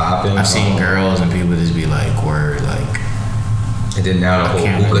popping. I've seen girls and people just be like, word, like. And then now the whole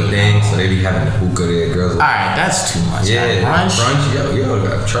hookah thing, so they be having the hookah there, girls. All right, that's too much. Yeah, brunch,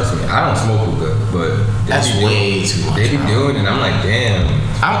 yo, trust me, I don't smoke hookah, but that's way too much. They be doing it, and I'm like, damn.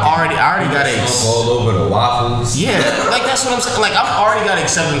 I already got to all over the waffles. Yeah, like that's what I'm saying. Like I've already got to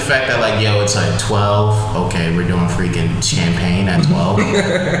accept the fact that like, yo, it's like 12. Okay, we're doing freaking champagne at 12.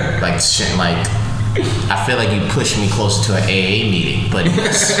 Like shit, like. I feel like you pushed me closer to an AA meeting, but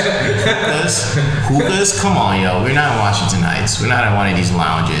hookahs, come on, yo. We're not in Washington Heights. We're not in one of these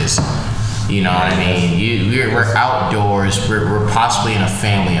lounges. You know what I mean? We're outdoors. We're possibly in a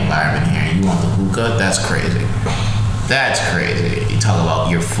family environment here. You want the hookah? That's crazy. That's crazy. You talk about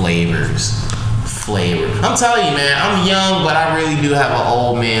your flavors. I'm telling you, man, I'm young, but I really do have an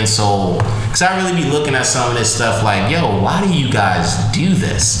old man soul. Because I really be looking at some of this stuff like, yo, why do you guys do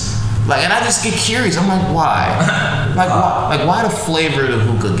this? Like, and I just get curious. I'm like, why? Why the flavor of the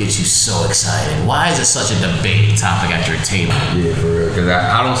hookah gets you so excited? Why is it such a debate topic at your table? Yeah, for real. Because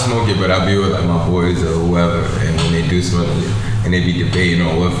I don't smoke it, but I'll be with like my boys or whoever, and when they do smoke it, and they be debating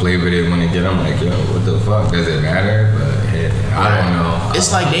on what flavor they want to get, I'm like, yo, what the fuck? Does it matter? But I don't know.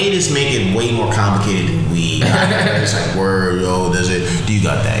 It's like they just make it way more complicated than weed. It's like, word, yo, do you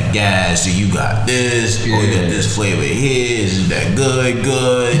got that gas? Do you got this? Yeah. Oh, you got this flavor here? Is that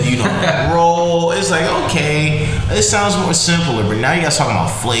good? You know, roll. It's like, okay, it sounds more simpler, but now you guys talking about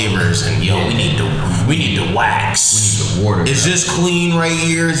flavors and yo, we need the wax. We need the water. Is this clean right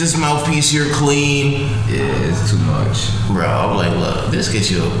here? Is this mouthpiece here clean? Yeah, it's too much. Bro, I'm like, look, this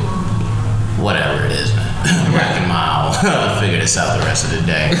gets you whatever it is, man. Rack and mile. Figure this out the rest of the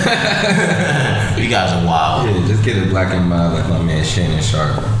day. You guys are wild. Yeah, just get a black and mild like my man Shannon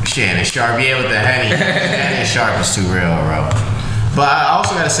Sharp. Yeah, with the Henny. Shannon Sharp is too real, bro. But I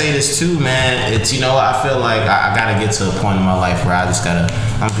also gotta say this too, man. It's, you know, I feel like I gotta get to a point in my life where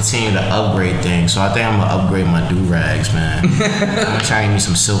I'm continuing to upgrade things. So I think I'm gonna upgrade my do-rags, man. I'm gonna try and get me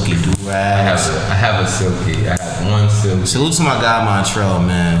some silky do-rags. I have a silky. I have one silky. Salute to my guy Montreal,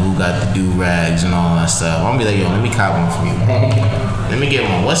 man, who got the do-rags and all that stuff. I'm gonna be like, yo, let me cop one from you. Let me get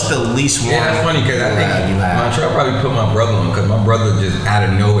one. What's the least one? Yeah, that's funny because I think Montreal probably put my brother on because my brother just out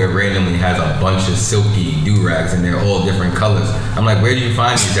of nowhere randomly has a bunch of silky do-rags and they're all different colors. I'm like, where do you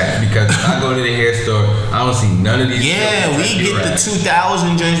find these at? Because if I go to the hair store, I don't see none of these. Yeah, we get the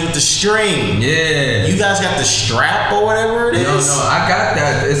 2000 joints with the string. Yeah. You guys got the strap or whatever it is? No, I got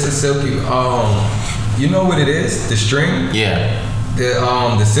that. It's a silky. You know what it is? The string? Yeah.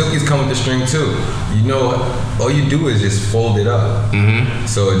 The silkies come with the string too. You know, all you do is just fold it up,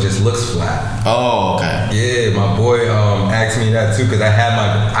 so it just looks flat. Oh, okay. Yeah, my boy asked me that too because I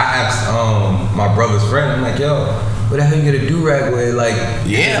asked my brother's friend. I'm like, yo, what the hell you get a do-rag with? Like,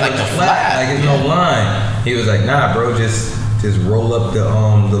 yeah, like the flat. Like it's no line. He was like, nah, bro, just roll up the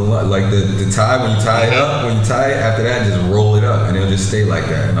tie when you tie it up. When you tie it, after that, just roll it up, and it'll just stay like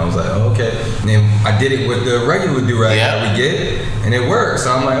that. And I was like, oh, okay. And then I did it with the regular do-rag that we get, and it worked.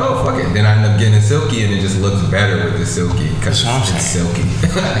 So I'm like, oh, fuck it. Then I ended up getting a silky, and it just looks better with the silky because it's silky.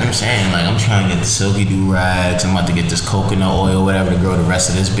 I'm saying, like, I'm trying to get the silky do-rags. I'm about to get this coconut oil, whatever, to grow the rest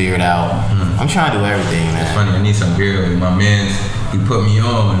of this beard out. I'm trying to do everything, man. It's funny. I need some beard oil. My man, he put me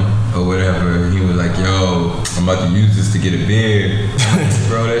on or whatever. He was like, yo, I'm about to use this to get a beard.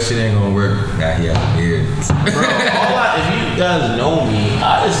 Bro, that shit ain't gonna work. Nah, he has a beard. Bro, if you guys know me,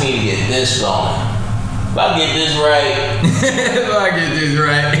 I just need to get this going. If I get this right,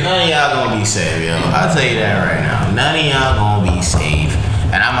 none of y'all gonna be safe, yo. I'll tell you that right now. None of y'all gonna be safe.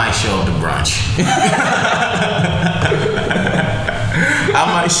 And I might show up to brunch. I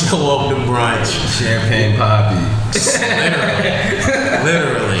might show up to brunch. Champagne poppy.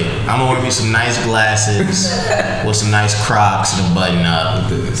 Literally. I'm gonna wear me some nice glasses with some nice Crocs and a button up.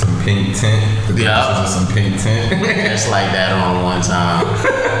 Some pink tint. Yeah. Some pink tint. Just like that on one time.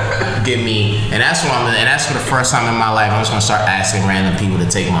 Give me, and that's for the first time in my life. I'm just gonna start asking random people to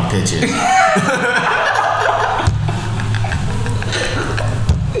take my pictures.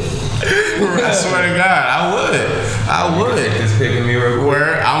 I swear to God, I would. Just picking me real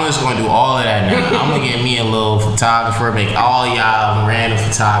quick. I'm just gonna do all of that now. I'm gonna get me a little photographer, make all y'all random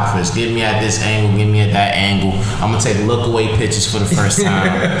photographers. Get me at this angle, get me at that angle. I'm gonna take look away pictures for the first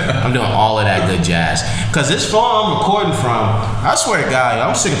time. I'm doing all of that good jazz. Cause this phone I'm recording from, I swear to God,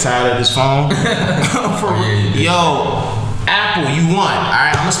 I'm sick and tired of this phone. Yo, Apple, you won.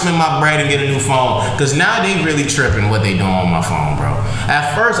 Alright, I'm gonna spend my bread and get a new phone. Cause now they really tripping what they doing on my phone, bro.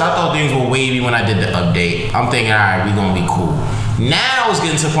 At first I thought things were wavy when I did the update. I'm thinking, alright, we gonna be cool. Now it's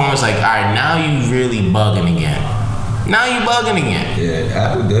getting to the point where it's like, alright, now you really bugging again. Yeah,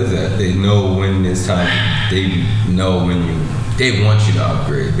 Apple does that. They know when it's time. They know when they want you to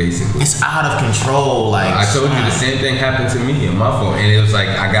upgrade, basically. It's out of control. Like I told you, the same thing happened to me on my phone, and it was like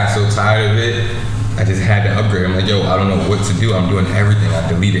I got so tired of it. I just had to upgrade. I'm like, yo, I don't know what to do. I'm doing everything. I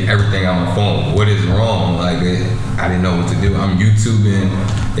deleted everything on my phone. What is wrong? Like, I didn't know what to do. I'm YouTubing.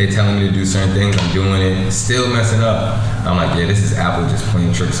 They're telling me to do certain things. I'm doing it. Still messing up. I'm like, yeah, this is Apple just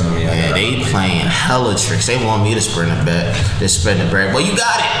playing tricks on me. Yeah, they playing hella tricks. They want me to spend the bread. Well, you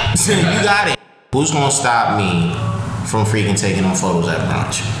got it. You got it. Who's gonna stop me from freaking taking them photos at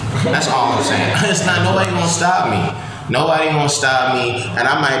brunch? That's all I'm saying. It's not nobody gonna stop me. Nobody gonna stop me, and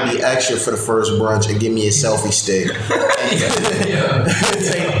I might be extra for the first brunch and give me a selfie stick.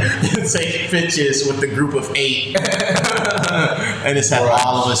 take pictures with the group of 8, and just have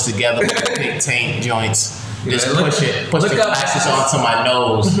all of us together with the pink tank joints. Just push the glasses onto my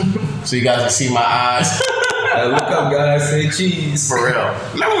nose so you guys can see my eyes. Look up, guys, say cheese. For real.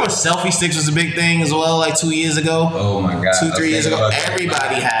 Remember when selfie sticks was a big thing as well, like 2 years ago? Oh my God. 2-3 years ago?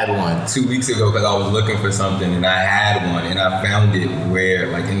 Everybody had one. 2 weeks ago, because I was looking for something and I had one, and I found it where,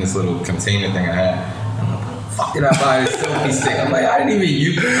 like, in this little container thing I had. I'm like, fuck did I buy this selfie stick? I'm like, I didn't even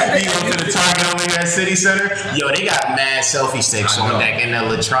use it. You go to the Target over here at City Center? Yo, they got mad selfie sticks on deck in the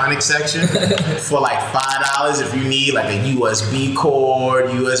electronics section for like $5 if you need like a USB cord,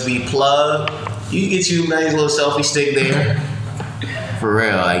 USB plug. You can get you a nice little selfie stick there. For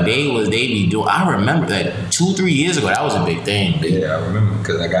real, like they be doing. I remember that 2-3 years ago, that was a big thing. Yeah, I remember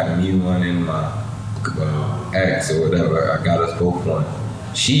because I got me one and my ex or whatever. I got us both one.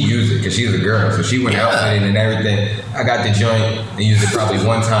 She used it because she's a girl, so she went out with it and everything. I got the joint and used it probably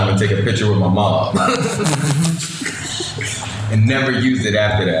one time and take a picture with my mom. And never used it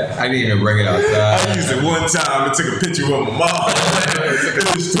after that. I didn't even bring it outside. I used it one time and took a picture with my mom.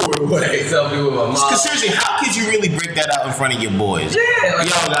 Just threw it away. Selfie with my mom. Because seriously, how could you really break that out in front of your boys? Yeah. Like,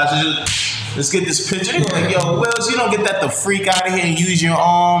 yo, guys, let's get this picture. They're like, yo, Wills, you don't get that to freak out of here and use your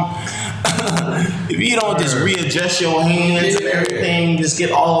arm. If you don't just readjust your hands and everything, just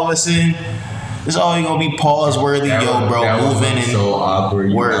get all of us in. It's all gonna be pause worthy, yo, bro. Moving and so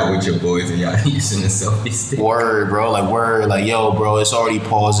awkward. You out with your boys and y'all using the selfie stick. Word, bro. Like, yo, bro. It's already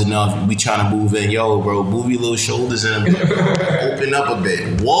paused enough. We trying to move in, yo, bro. Move your little shoulders in, open up a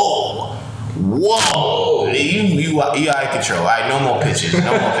bit. Whoa. You out of control. All right, no more pictures.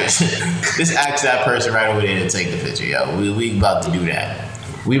 Just ask that person right over there to take the picture, yo. We about to do that.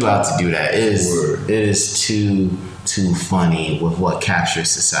 It is too funny with what captures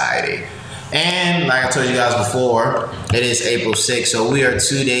society. And like I told you guys before, it is April 6th, so we are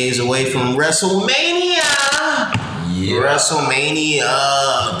 2 days away from WrestleMania. Yeah.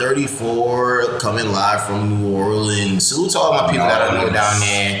 WrestleMania 34 coming live from New Orleans. Salute to all my people that I know down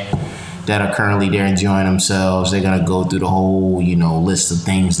there that are currently there enjoying themselves. They're gonna go through the whole, list of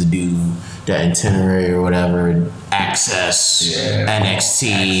things to do, the itinerary or whatever, Access,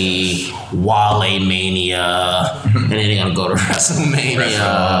 NXT, Wale Mania, and then they're gonna go to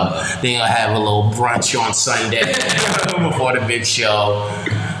WrestleMania. They're gonna have a little brunch on Sunday before the big show.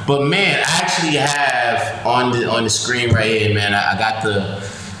 But man, I actually have on the screen right here, man. I got the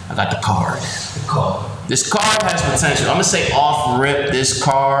card. This card has potential. I'm gonna say off rip, this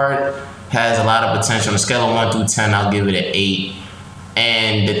card has a lot of potential. On a scale of 1 through 10, I'll give it an 8.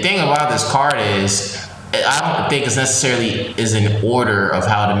 And the thing about this card is, I don't think it's necessarily is in order of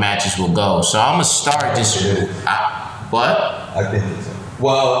how the matches will go. So I'm gonna start just. What? I think it's.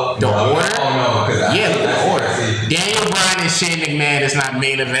 Well, The order? Oh no, because Yeah, look at the order. See, Daniel Bryan and Shane McMahon is not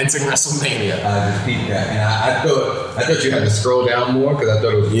main eventing WrestleMania. I just peeped that, and I thought you had to scroll down more because I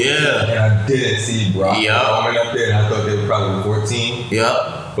thought it was 14, and I didn't see Brock Roman up there, and I thought they were probably 14.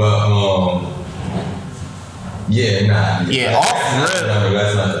 Yep. But yeah, nah. Yeah, off rip.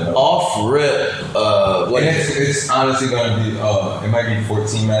 That's nothing. Off rip. What it's honestly gonna be it might be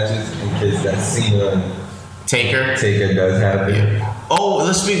 14 matches in case that Cena and Taker does happen. Yeah. Oh,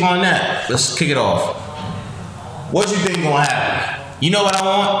 let's speak on that. Let's kick it off. What you think gonna happen? You know what I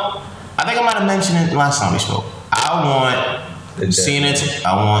want? I think I might have mentioned it last time we spoke. I want Cena.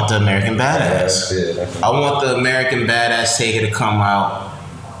 I want the American Badass. I want the American Badass Taker to come out.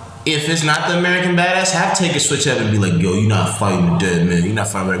 If it's not the American Badass, have Taker switch up and be like, yo, you're not fighting the dead man. You're not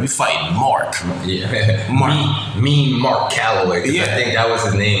fighting. We fighting Mark. Yeah. Mark. Mean Mark Calloway. Yeah. I think that was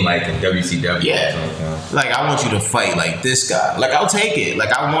his name, like in WCW. Yeah. Like, I want you to fight like this guy. Like, I'll take it. Like,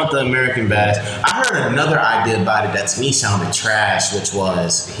 I want the American Badass. I heard another idea about it that to me sounded trash, which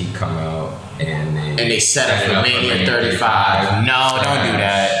was he come out and they set up for Mania 35. No, don't do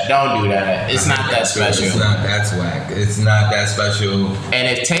that. Don't do that. It's not that special. It's not that's whack. It's not that special. And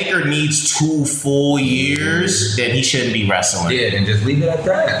if Taker needs 2 full years, then he shouldn't be wrestling. Yeah, then just leave it at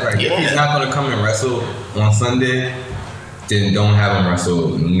that. Like, if he's not going to come and wrestle on Sunday, then don't have him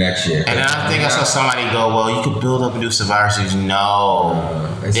wrestle next year. And I think I saw somebody go, well, you could build up and do Survivor Series.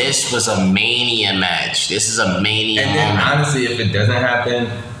 No. This was a Mania match. This is a Mania And then, moment. honestly, if it doesn't happen,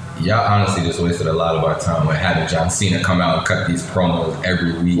 y'all honestly just wasted a lot of our time with having John Cena come out and cut these promos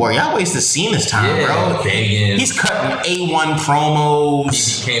every week. Well, y'all wasted Cena's time, bro. Begging. He's cutting A1 promos.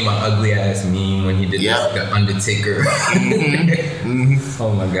 He became an ugly ass meme when he did the Undertaker.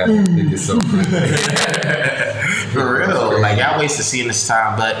 Oh my god, this is so good. For real, like y'all wasted Cena's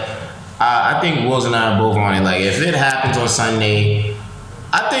time. But I think Wills and I are both on it. Like, if it happens on Sunday,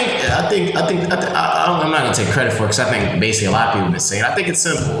 I'm not gonna take credit for it because I think basically a lot of people have been saying. I think it's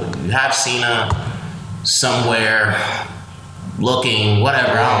simple. You have Cena somewhere looking,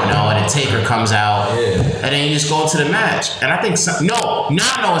 whatever, I don't know, and then Taker comes out, and then you just go into the match. And I think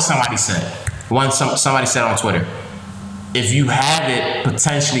what somebody said. Somebody said on Twitter, if you have it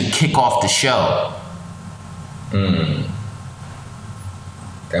potentially kick off the show.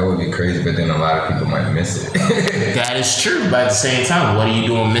 That would be crazy, but then a lot of people might miss it. That is true, but at the same time, what are you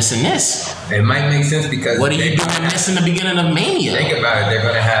doing missing this? It might make sense because what are you doing missing the beginning of Mania? Think about it. They're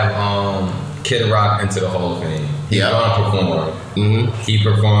gonna have Kid Rock into the Hall of Fame. He's gonna perform. Mm-hmm. He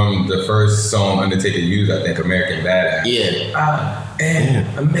performed the first song Undertaker used, I think, American Badass. Yeah.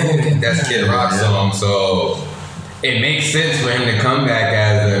 American. That's Kid Rock's song, so it makes sense for him to come back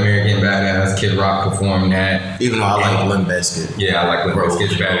as the American Badass. Kid Rock performed that. Even though I like Limp Bizkit. Yeah, I like Limp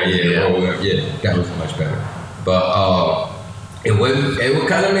Bizkit better. Yeah, that was much better. But it would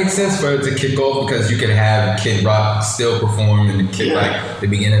kind of make sense for it to kick off because you can have Kid Rock still perform in the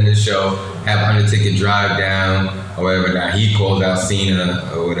beginning of the show, have Undertaker drive down or whatever. Now he calls out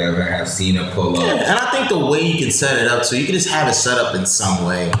Cena or whatever, have Cena pull up. Yeah, and I think the way you can set it up, so you can just have it set up in some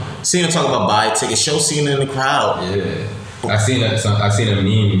way. Cena talk about buy tickets, show Cena in the crowd. Yeah, I seen a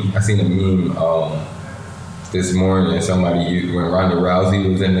meme this morning. Somebody when Ronda Rousey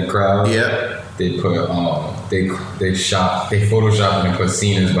was in the crowd. Yep. They put they photoshopped and put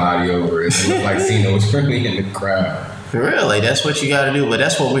Cena's body over it. It looked like Cena was really in the crowd. Really, that's what you got to do. But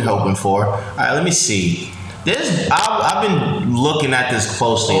that's what we're hoping for. All right, let me see. I've been looking at this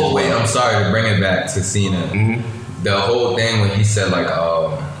closely. Oh wait, I'm sorry to bring it back to Cena. Mm-hmm. The whole thing when he said like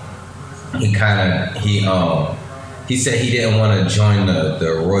he said he didn't want to join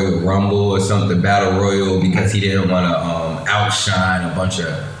the Royal Rumble or something, the Battle Royal, because he didn't want to outshine a bunch of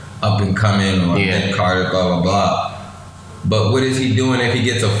up and coming or mid card, blah blah blah. But what is he doing if he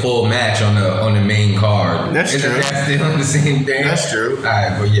gets a full match on the main card? Isn't that still the same thing? That's true. All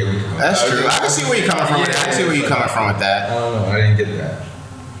right, but yeah, that's true. I can see where you're coming from. I can see where you're coming from with that. I don't know. I didn't get that.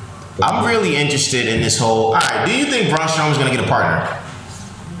 But I'm really interested in this whole. All right, do you think Braun Strowman's going to get a partner?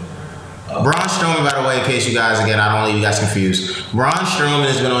 Braun Strowman, by the way, in case you guys, again, I don't leave you guys confused. Braun Strowman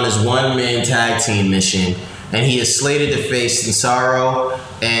has been on his one-man tag team mission, and he is slated to face Cesaro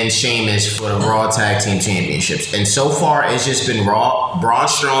and Sheamus for the Raw Tag Team Championships. And so far, it's just been Braun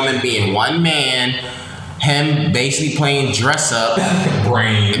Strowman being one man, him basically playing dress up,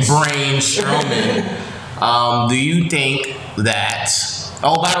 Brain Strowman. Do you think that?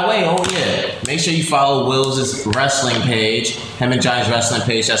 Oh, by the way, make sure you follow Will's wrestling page, him and Johnny's wrestling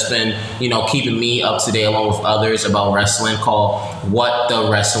page. That's been, keeping me up to date along with others about wrestling, called What the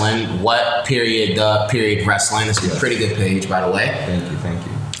Wrestling, What Period the Period Wrestling. It's a pretty good page, by the way. Thank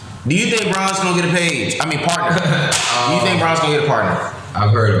you. Do you think Braun's gonna get a partner? Do you think Braun's gonna get a partner?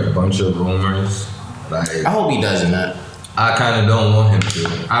 I've heard a bunch of rumors. Like, I hope he doesn't, man. I kind of don't want him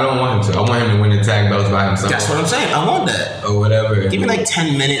to. I don't want him to. I want him to win the tag belts by himself. That's what I'm saying. I want that. Or whatever. Give me like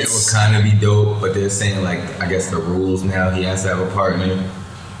 10 minutes. It would kind of be dope, but they're saying like, I guess the rules now, he has to have a partner.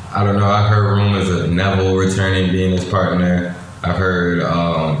 I don't know. I've heard rumors of Neville returning, being his partner. I've heard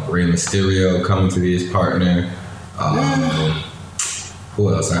Rey Mysterio coming to be his partner.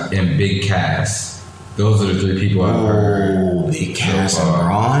 Who else? And Big Cass. Those are the three people I've heard. Big Cass and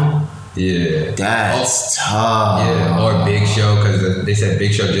Braun? Yeah. That's tough. Yeah, or Big Show, because they said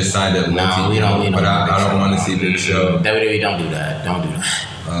Big Show just signed up. No, we don't. But I don't want to see Big Show. WWE, don't do that. Don't do that.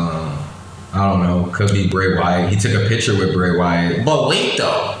 I don't know. Could be Bray Wyatt. He took a picture with Bray Wyatt. But wait,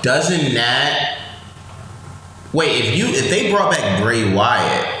 though. Doesn't that... Wait, if they brought back Bray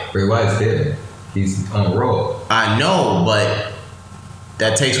Wyatt... Bray Wyatt's dead. He's on Raw. I know, but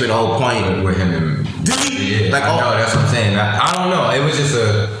that takes away the whole point. With him and... Yeah, like, I know, that's what I'm saying. I don't know. It was just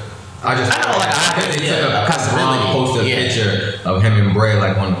I posted a picture of him and Bray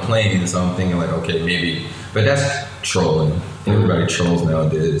like on the plane, so I'm thinking like, okay, maybe, but that's trolling. Everybody trolls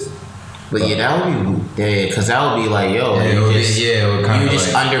nowadays. But yeah, that would be because that would be like, yo, you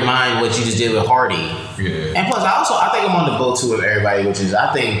just undermine what you just did with Hardy. Yeah. And plus, I think I'm on the boat too with everybody, which is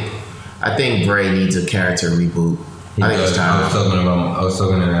I think Bray needs a character reboot. I think it's time. I was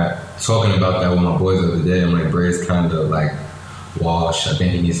talking about that with my boys the other day. I'm like, Bray's kind of like washed. I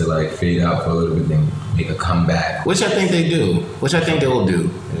think he needs to like fade out for a little bit, then make a comeback. Which I think they do. Which I think they will do.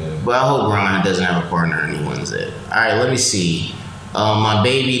 Yeah. But I hope Braun doesn't have a partner and he wins it. All right, let me see. My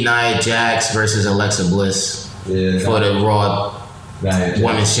baby Nia Jax versus Alexa Bliss for the Raw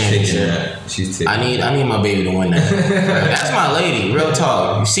Women's Championship. She's taking. I need my baby to win that. That's my lady. Real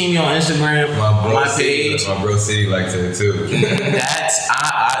talk. You see me on Instagram, my page. My bro City likes it too.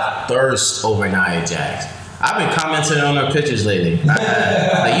 I thirst over Nia Jax. I've been commenting on her pictures lately.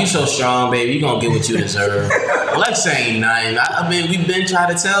 Like, you so strong, baby. You gonna get what you deserve. Alexa ain't nothing. We've been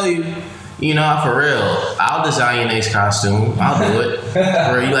trying to tell you. You know, for real. I'll design your next costume. I'll do it.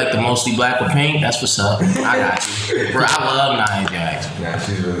 Bro, you like the mostly black with pink? That's what's up. I got you. Bro, I love Nia Jax. Yeah,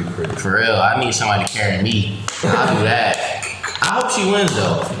 she's really pretty. For real. I need somebody to carry me. I'll do that. I hope she wins,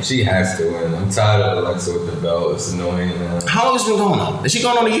 though. She has to win. I'm tired of Alexa with the belt. It's annoying, man. How long has it been going on? Is she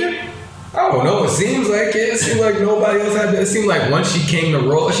going on a year? I don't know. It seems like it. It seemed like nobody else had it. It seemed like once she came to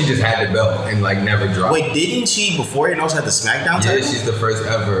Raw, she just had the belt and like never dropped. Wait, didn't she before you know had the SmackDown title? Yeah, she's the first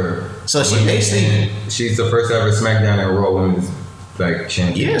ever. So she basically she's the first ever SmackDown and Raw Women's like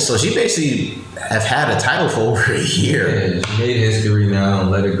champion. Yeah, so she basically have had a title for over a year. Yeah, she made history now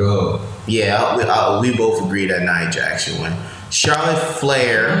and let it go. Yeah, we both agree that Nia Jax should win. Charlotte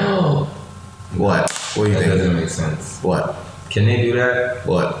Flair. Oh. What? What do you think? That doesn't make sense. What? Can they do that?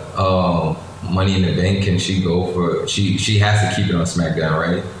 What? Money in the Bank. Can she go for? She has to keep it on SmackDown,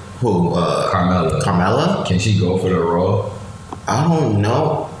 right? Who? Carmella. Carmella? Can she go for the Raw? I don't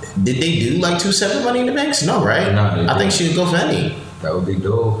know. Did they do like 2 separate Money in the Banks? No, right? No, I think she would go for any. That would be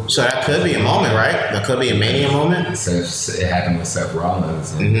dope. So that could be a moment, right? That could be a Mania moment. It happened with Seth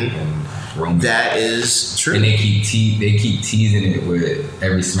Rollins and Roman. That is true. And they keep teasing it with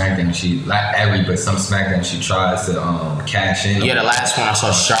every SmackDown but some SmackDown she tries to cash in. Yeah, the last one I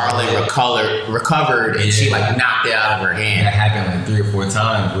saw Charlotte recovered and she like knocked it out of her hand. That happened like 3 or 4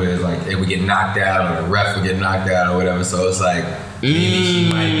 times where it's like it would get knocked out or the ref would get knocked out or whatever. So it's like maybe she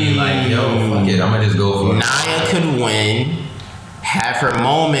might be like, yo, fuck it, I'm gonna just go for it. Nia could win, have her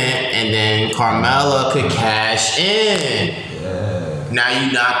moment, and then Carmella could cash in. Now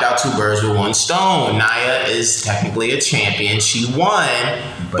you knocked out 2 birds with 1 stone. Nia is technically a champion. She won,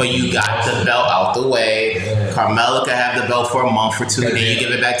 but you got the belt out the way. Yeah. Carmella could have the belt for a month or 2, and then you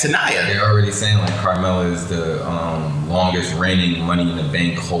give it back to Nia. They're already saying like Carmella is the longest reigning Money in the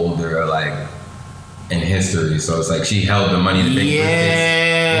Bank holder like in history. So it's like she held the Money in the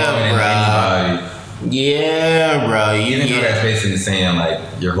Bank longer than anybody. Yeah, bro. You know that's basically saying like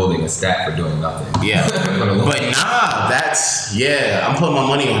you're holding a stat for doing nothing. Yeah, but nah, I'm putting my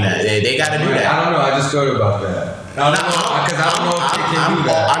money on that. They got to do that. I don't know. I just thought about that. Because I don't know if they can do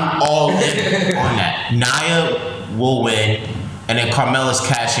that. I'm all in on that. Nia will win, and then Carmella's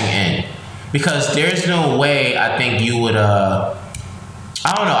cashing in because there's no way I think you would.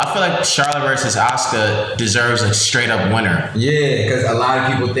 I don't know. I feel like Charlotte versus Asuka deserves a straight up winner. Yeah, because a lot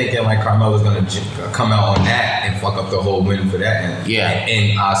of people thinking like Carmella's gonna come out on that and fuck up the whole win for that and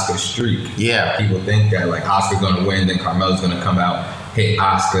end Asuka's streak. Yeah, people think that like Asuka's gonna win, then Carmella's gonna come out, hit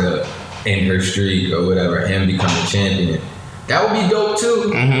Asuka in her streak or whatever, him become the champion. That would be dope too.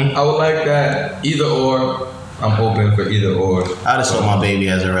 Mm-hmm. I would like that. Either or. I'm hoping for either or. I just hope my baby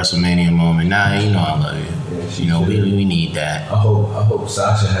has a WrestleMania moment. Nah, you know I love you. Yeah, You know, we need that. I hope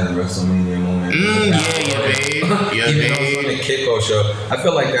Sasha has a WrestleMania moment. Babe. Yeah, Even though it's on the Kickoff show, I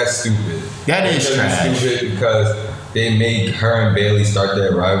feel like that's stupid. That is trash. Stupid because they make her and Bailey start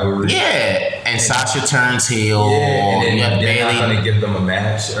their rivalry. Yeah, and Sasha turns heel. Yeah, and then you have they're Bailey. not gonna give them a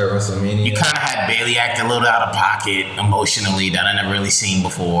match at WrestleMania. You kind of had Bailey acting a little out of pocket emotionally that I never really seen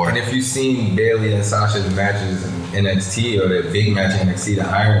before. And if you've seen Bailey and Sasha's matches in NXT or the big match in NXT, the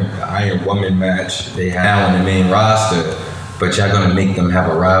Iron Woman match they have now on the main roster, but y'all gonna make them have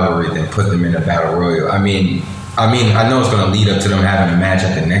a rivalry, then put them in a battle royal. I mean, I know it's gonna lead up to them having a match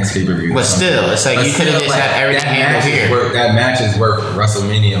at the next pay-per-view. But still, it's like you could have just had everything handled here. That match is worth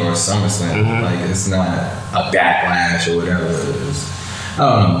WrestleMania or SummerSlam. Mm-hmm. Like, it's not a backlash or whatever it is. I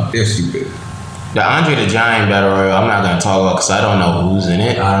don't know. They're stupid. The Andre the Giant Battle Royal, I'm not gonna talk about because I don't know who's in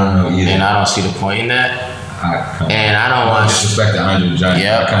it. I don't know either. And I don't see the point in that. I don't watch. Disrespect the Andre the Giant.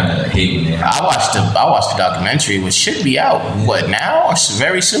 Yep. I kind of hate when they happen. I watched the documentary, which should be out. What now or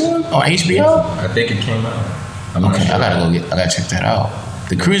very soon on HBO? I think it came out. Okay, sure. I gotta check that out.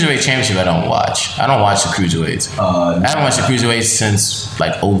 The Cruiserweight Championship I don't watch. I don't watch the Cruiserweights. I haven't watched the Cruiserweights since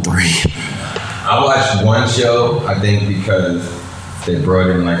like 03. I watched one show, I think because they brought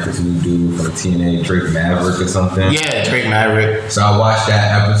in like this new dude from TNA, Drake Maverick or something. Yeah, Drake Maverick. So I watched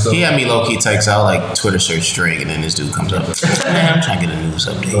that episode. He had me low-key text out like Twitter search Drake and then this dude comes up. Man, I'm trying to get a news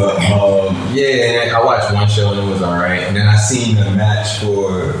update. But, yeah, and I watched one show and it was alright. And then I seen the match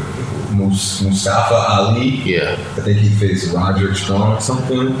for Mustafa Ali. Yeah, I think he faced Roderick Strong or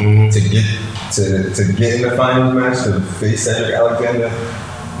something to get in the finals match to face Cedric Alexander.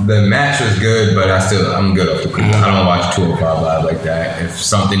 The match was good, but I'm good off the cruise. I don't watch 205 Live like that. If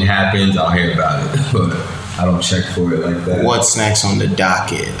something happens, I'll hear about it, but I don't check for it like that. What's next on the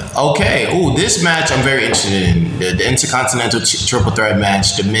docket? Okay, this match I'm very interested in. The Intercontinental Triple Threat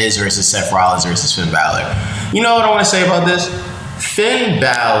match, The Miz versus Seth Rollins versus Finn Balor. You know what I want to say about this? Finn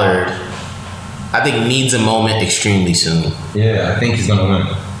Balor, I think, needs a moment extremely soon. Yeah, I think he's gonna win.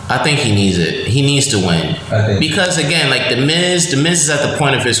 I think he needs it. He needs to win. Because again, like The Miz is at the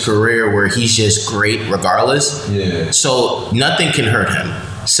point of his career where he's just great regardless. Yeah. So nothing can hurt him.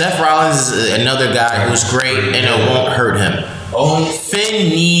 Seth Rollins is another guy who's great and it won't hurt him. Finn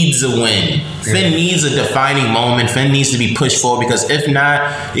needs a win. Finn needs a defining moment. Finn needs to be pushed forward because if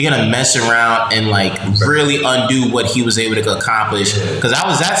not, you're gonna mess around and like really undo what he was able to accomplish. Because I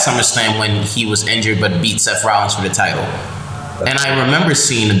was at SummerSlam when he was injured but beat Seth Rollins for the title. And I remember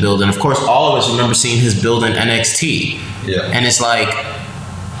seeing the build, and of course, all of us remember seeing his build in NXT. Yeah. And it's like,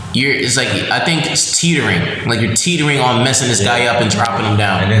 I think it's teetering. Like you're teetering on messing this guy up and dropping him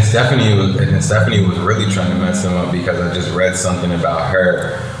down. And then Stephanie was really trying to mess him up because I just read something about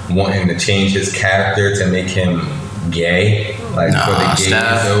her wanting to change his character to make him gay, like for the gays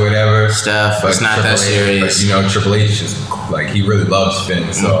Steph, or whatever. Steph, but it's not that serious. But Triple H just like he really loves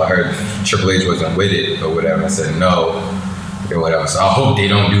Finn, so I heard Triple H wasn't with it or whatever. I said no. Or whatever. So I hope they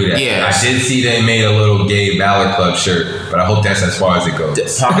don't do that. Yeah. I did see they made a little gay Balor Club shirt, but I hope that's as far as it goes.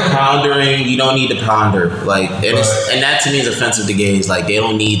 Pondering, you don't need to ponder. Like, and that to me is offensive to gays. Like, they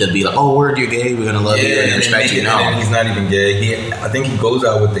don't need to be like, oh, word, you're gay, we're gonna love you and respect you. No, and he's not even gay. I think he goes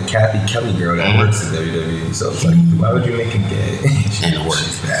out with the Kathy Kelly girl that works at WWE. So it's like, why would you make him gay? And it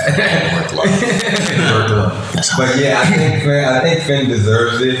works. Work love. But yeah, I think Finn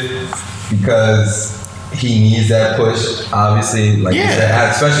deserves it because he needs that push, obviously. Like you said,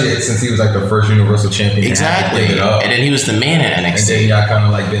 especially since he was like the first Universal Champion. Exactly. And then he was the man at NXT. And then y'all kind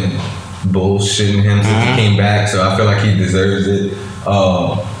of like been bullshitting him since he came back. So I feel like he deserves it.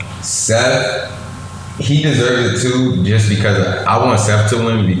 Seth, he deserves it too, just because I want Seth to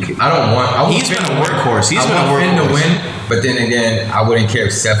win. He's been a workhorse. He's been a workhorse to win. But then again, I wouldn't care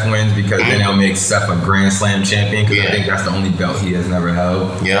if Seth wins because then that'll make Seth a Grand Slam champion because I think that's the only belt he has never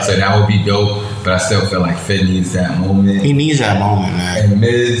held. Yeah. So that would be dope. But I still feel like Finn needs that moment. He needs that moment, man. And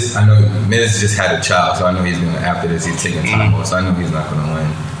Miz, I know Miz just had a child, so I know he's gonna. After this, he's taking time off, so I know he's not gonna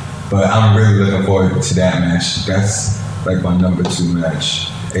win. But I'm really looking forward to that match. That's like my number 2 match.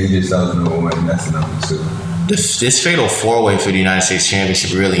 AJ Styles number 1, and that's the number 2. This fatal 4-way for the United States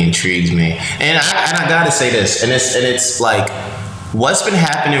Championship really intrigues me, and I gotta say this, and it's like what's been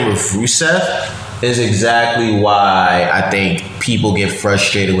happening with Rusev is exactly why I think people get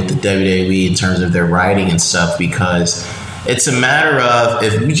frustrated with the WWE in terms of their writing and stuff, because it's a matter of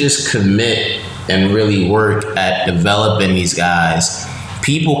if you just commit and really work at developing these guys,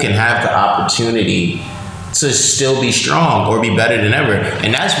 people can have the opportunity to still be strong or be better than ever.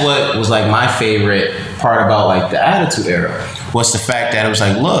 And that's what was like my favorite part about like the Attitude Era, was the fact that it was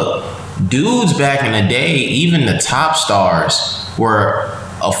like, look, dudes back in the day, even the top stars were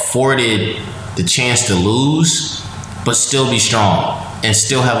afforded the chance to lose, but still be strong and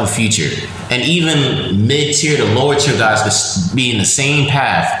still have a future. And even mid-tier to lower-tier guys could be in the same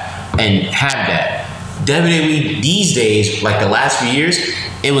path and have that. WWE these days, like the last few years,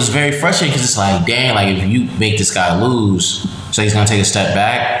 it was very frustrating because it's like, dang, like if you make this guy lose, so he's gonna take a step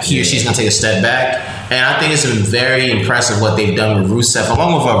back, he or she's gonna take a step back. And I think it's been very impressive what they've done with Rusev,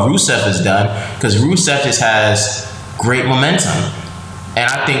 along with what Rusev has done, because Rusev just has great momentum. And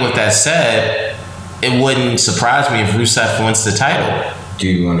I think with that said, it wouldn't surprise me if Rusev wins the title. Do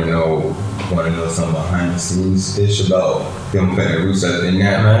you want to know something behind the scenes dish about them putting Rusev in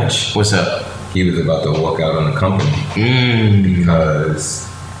that match? What's up? He was about to walk out on the company because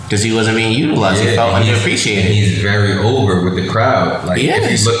he wasn't being utilized. He felt underappreciated. He's very over with the crowd. Like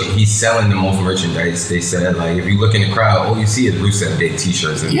if you look, he's selling the most merchandise. They said like if you look in the crowd, all you see is Rusev Day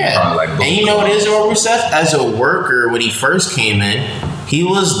T-shirts and like. And you know what it is about Rusev? As a worker, when he first came in, he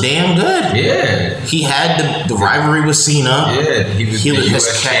was damn good. Yeah, he had the rivalry with Cena. Yeah, he was the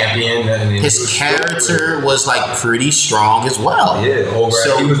US champion. His character was like pretty strong as well. Yeah,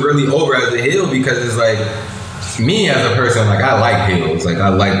 he was really over as a heel because it's like. Me as a person, like I like heels, like I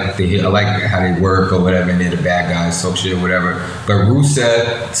like how they work or whatever, and they're the bad guys, talk shit or whatever. But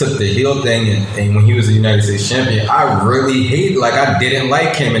Rusev took the heel thing, and when he was the United States champion, I really hated, like I didn't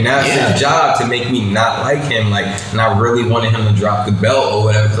like him, and that's his job to make me not like him, like, and I really wanted him to drop the belt or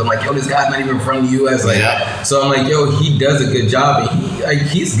whatever. So I'm like, yo, this guy's not even from the US, like, so I'm like, yo, he does a good job, and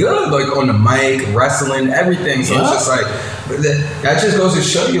he's good, like on the mic, wrestling, everything. So it's just like. That just goes to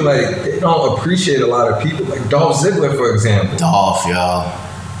show you, like, they don't appreciate a lot of people. Like Dolph Ziggler, for example. Dolph, y'all.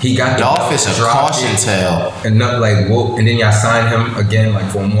 He got Dolph is a caution tale. And not like, whoa, and then y'all signed him again,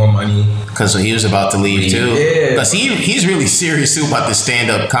 like for more money. Because he was about to leave too. Yeah. Because he's really serious too about the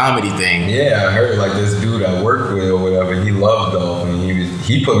stand-up comedy thing. Yeah, I heard like this dude I worked with or whatever, he loved Dolph, and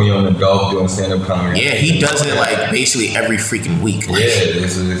he put me on the Dolph doing stand-up comedy. Yeah, he does it like basically every freaking week. Like,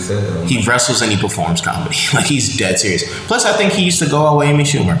 that's what they said. He wrestles and he performs comedy. Like he's dead serious. Plus, I think he used to go away Amy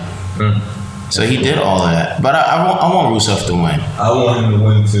Schumer. So he did all of that. But I want Rusev to win. I want him to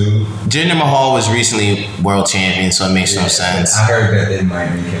win too. Jinder Mahal was recently world champion, so it makes no sense. I heard that they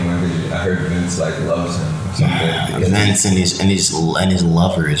might make him win. I heard Vince like loves him or something. Vince and his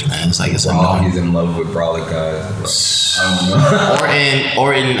lovers, man. It's like it's he's in love with brolic guys. I don't know.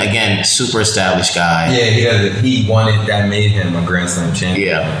 or in again, super established guy. Yeah, he wanted that made him a Grand Slam champion.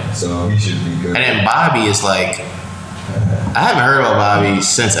 Yeah. So he should be good. And then Bobby is like, I haven't heard about Bobby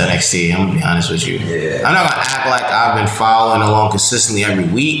since NXT. I'm gonna be honest with you. Yeah. I'm not gonna act like I've been following along consistently every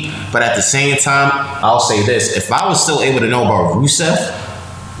week, but at the same time, I'll say this: if I was still able to know about Rusev,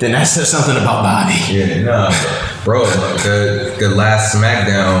 then that says something about Bobby. Yeah, no, bro. The last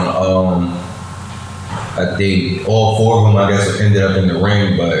SmackDown, I think all four of them, I guess, ended up in the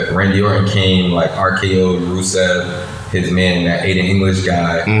ring, but Randy Orton came, like RKO'd Rusev, his man, that Aiden English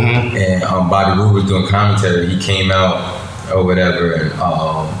guy, and Bobby Roode was doing commentary. He came out or whatever, and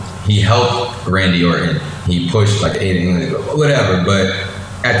he helped Randy Orton. He pushed like Aiden English, whatever. But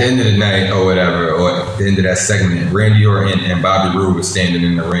at the end of the night or whatever, or at the end of that segment, Randy Orton and Bobby Roode were standing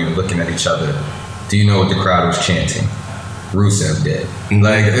in the ring looking at each other. Do you know what the crowd was chanting? Rusev did.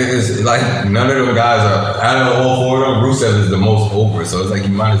 Like, it's like none of them guys are, out of all four of them, Rusev is the most over. So it's like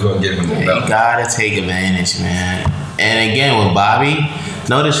you might as well give him the belt. You gotta take advantage, man. And again, with Bobby,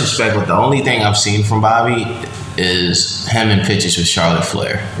 no disrespect, but the only thing I've seen from Bobby is him in pictures with Charlotte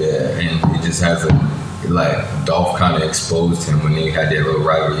Flair. Yeah, and he just has like, Dolph kind of exposed him when they had their little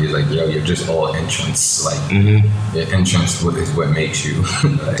rivalry. He's like, yo, you're just all entrance. Like, your entrance is what makes you.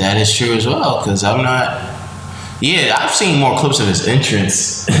 Like, that is true as well, because I'm not... Yeah, I've seen more clips of his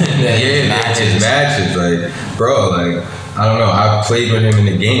entrance than his matches. Like, bro, like, I don't know. I played with him in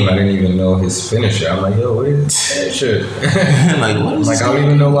the game. I didn't even know his finisher. I'm like, yo, what is his finisher? Like, what is like, I don't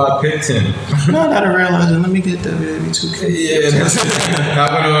even know why I picked him. No, I didn't realize it. Let me get WWE 2K. Yeah,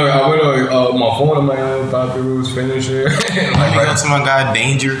 I went on my phone. I'm like, oh, Bobby Roode's finisher. Let me go to my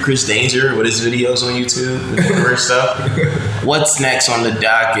guy Chris Danger, with his videos on YouTube, and stuff. What's next on the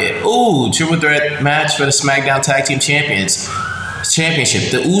docket? Ooh, triple threat match for the SmackDown Tag Team Championship.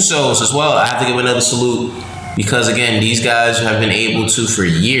 The Usos as well. I have to give another salute. Because again, these guys have been able to for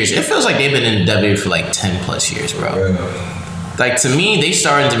years. It feels like they've been in WWE for like 10 plus years, bro. Yeah. Like to me, they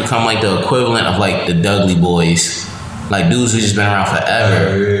started to become like the equivalent of like the Dudley Boys, like dudes who just been around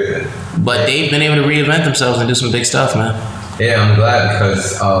forever. Yeah. But they've been able to reinvent themselves and do some big stuff, man. Yeah, I'm glad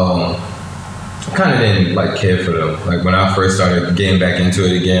because I kind of didn't like care for them. Like when I first started getting back into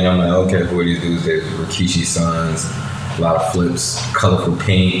it again, I'm like, okay, who are these dudes? They're Rikishi's sons. A lot of flips, colorful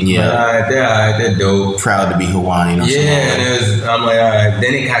paint. Yeah. They're dope. Proud to be Hawaiian. And I'm like, all right.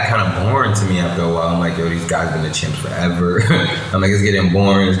 Then it got kind of boring to me after a while. I'm like, yo, these guys been the champs forever. I'm like, it's getting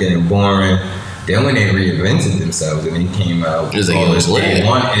boring. Then when they reinvented themselves and they came out, it was like, it was lit.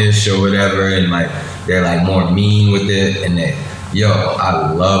 One-ish or whatever, and like they're like more mean with it, and then. Yo,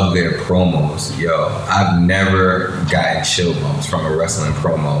 I love their promos. Yo, I've never gotten chill bumps from a wrestling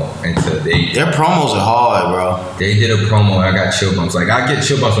promo until their promos are hard, bro. They did a promo and I got chill bumps. Like, I get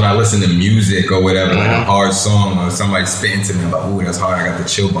chill bumps when I listen to music or whatever, like a hard song or somebody spitting to me. I'm like, ooh, that's hard. I got the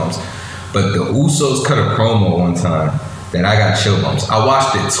chill bumps. But the Usos cut a promo one time that I got chill bumps. I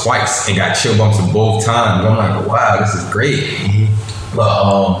watched it twice and got chill bumps both times. I'm like, wow, this is great.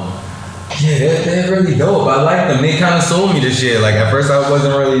 But yeah, they're really dope. I like them. They kind of sold me this year. Like, at first I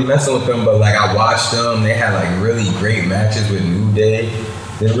wasn't really messing with them, but like I watched them. They had like really great matches with New Day.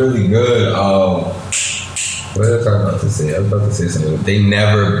 They're really good. What was I about to say? I was about to say something. They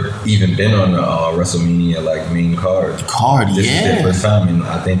never even been on the WrestleMania like main card. This is their first time, and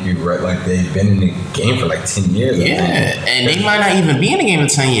I think you're right. Like, they've been in the game for like 10 years. Yeah, and they might not even be in the game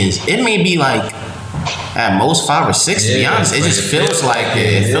for 10 years. It may be like at most 5 or 6, to be honest. It just feels like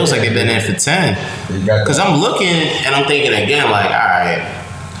it. It feels like they've been in for 10. Because I'm looking and I'm thinking again, like, all right,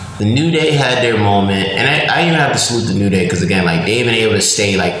 the New Day had their moment, and I even have to salute the New Day because again, like, they've been able to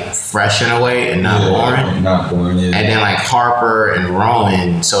stay like fresh in a way and not boring. Not boring. Yeah. And then like Harper and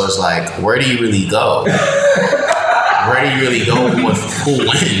Rowan, so it's like, where do you really go? Where do you really go with who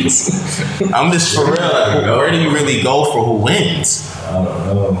wins? I'm just for real. Like, where do you really go for who wins? I don't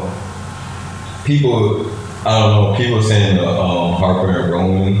know. People saying Harper and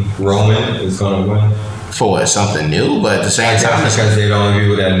Roman is gonna win. For what? Something new? But at the same time, because they're the only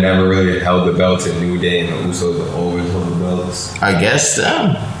people that never really held the belts in New Day, and the Usos have always held the belts. I guess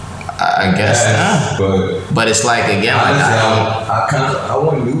but it's like, again, I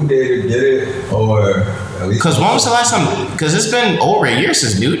want New Day to get it, or at least because when was the last time? Because it's been over a year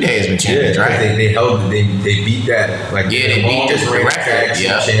since New Day has been champions, right? They beat that, like, they beat this record,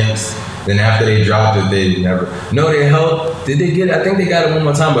 champs. Then after they dropped it, they never. No, they held. Did they get it? I think they got it one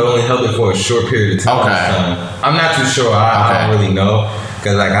more time, but only held it for a short period of time. Okay. I'm not too sure. I don't really know,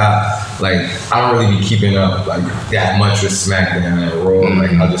 because I don't really be keeping up like that much with SmackDown and Raw.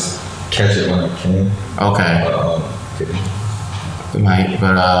 Like, I'll just catch it when I can. Okay. We might,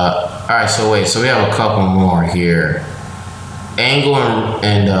 but all right. So wait. So we have a couple more here. Angle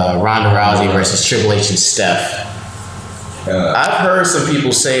and Ronda Rousey versus Triple H and Steph. I've heard some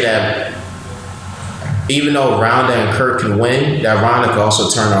people say that even though Ronda and Kurt can win, that Ronda could also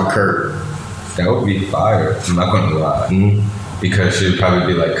turn on Kurt. That would be fire. I'm not going to lie. Because she'd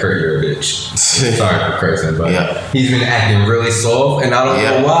probably be like, Kurt, you're a bitch. Sorry for cursing, but he's been acting really soft, and I don't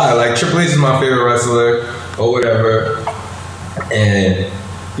know why. Like, Triple H is my favorite wrestler, or whatever, and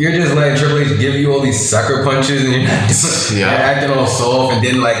you're just letting Triple H give you all these sucker punches, and you're acting all soft, and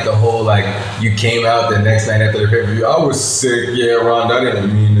then like the whole, like, you came out the next night after the pay-per-view, I was sick, Ronda, I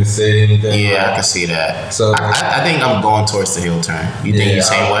didn't mean to say anything. Yeah, I can see that. So I think I'm going towards the heel turn. You think the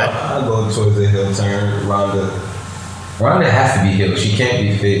same way? I'm going towards the heel turn. Ronda has to be heel. She can't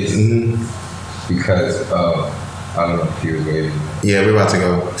be face because I don't know if you were waiting. Yeah, we're about to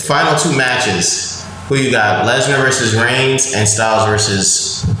go. Final 2 matches. Who you got? Lesnar versus Reigns and Styles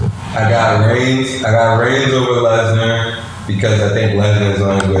versus... I got Reigns over Lesnar because I think Lesnar is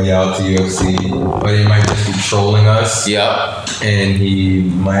on his way out to UFC, but he might just be trolling us. Yep. And he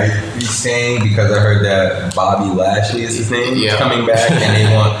might be staying because I heard that Bobby Lashley is his name. He's coming back, and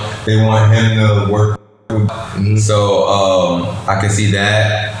they want him to work. So I can see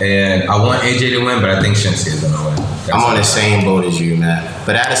that, and I want AJ to win, but I think Shinsuke's gonna win. I'm on the same boat as you, man.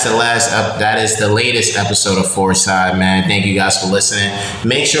 But that is the latest episode of Foreside, man. Thank you guys for listening.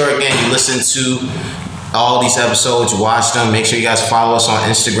 Make sure, again, you listen to all these episodes, watch them. Make sure you guys follow us on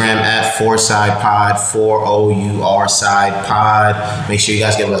Instagram at FoursidePod, 4OUR Side Pod. Make sure you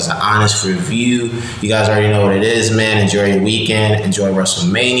guys give us an honest review. You guys already know what it is, man. Enjoy your weekend. Enjoy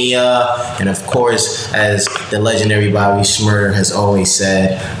WrestleMania. And of course, as the legendary Bobby Shmurda has always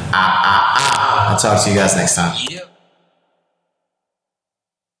said, I'll talk to you guys next time.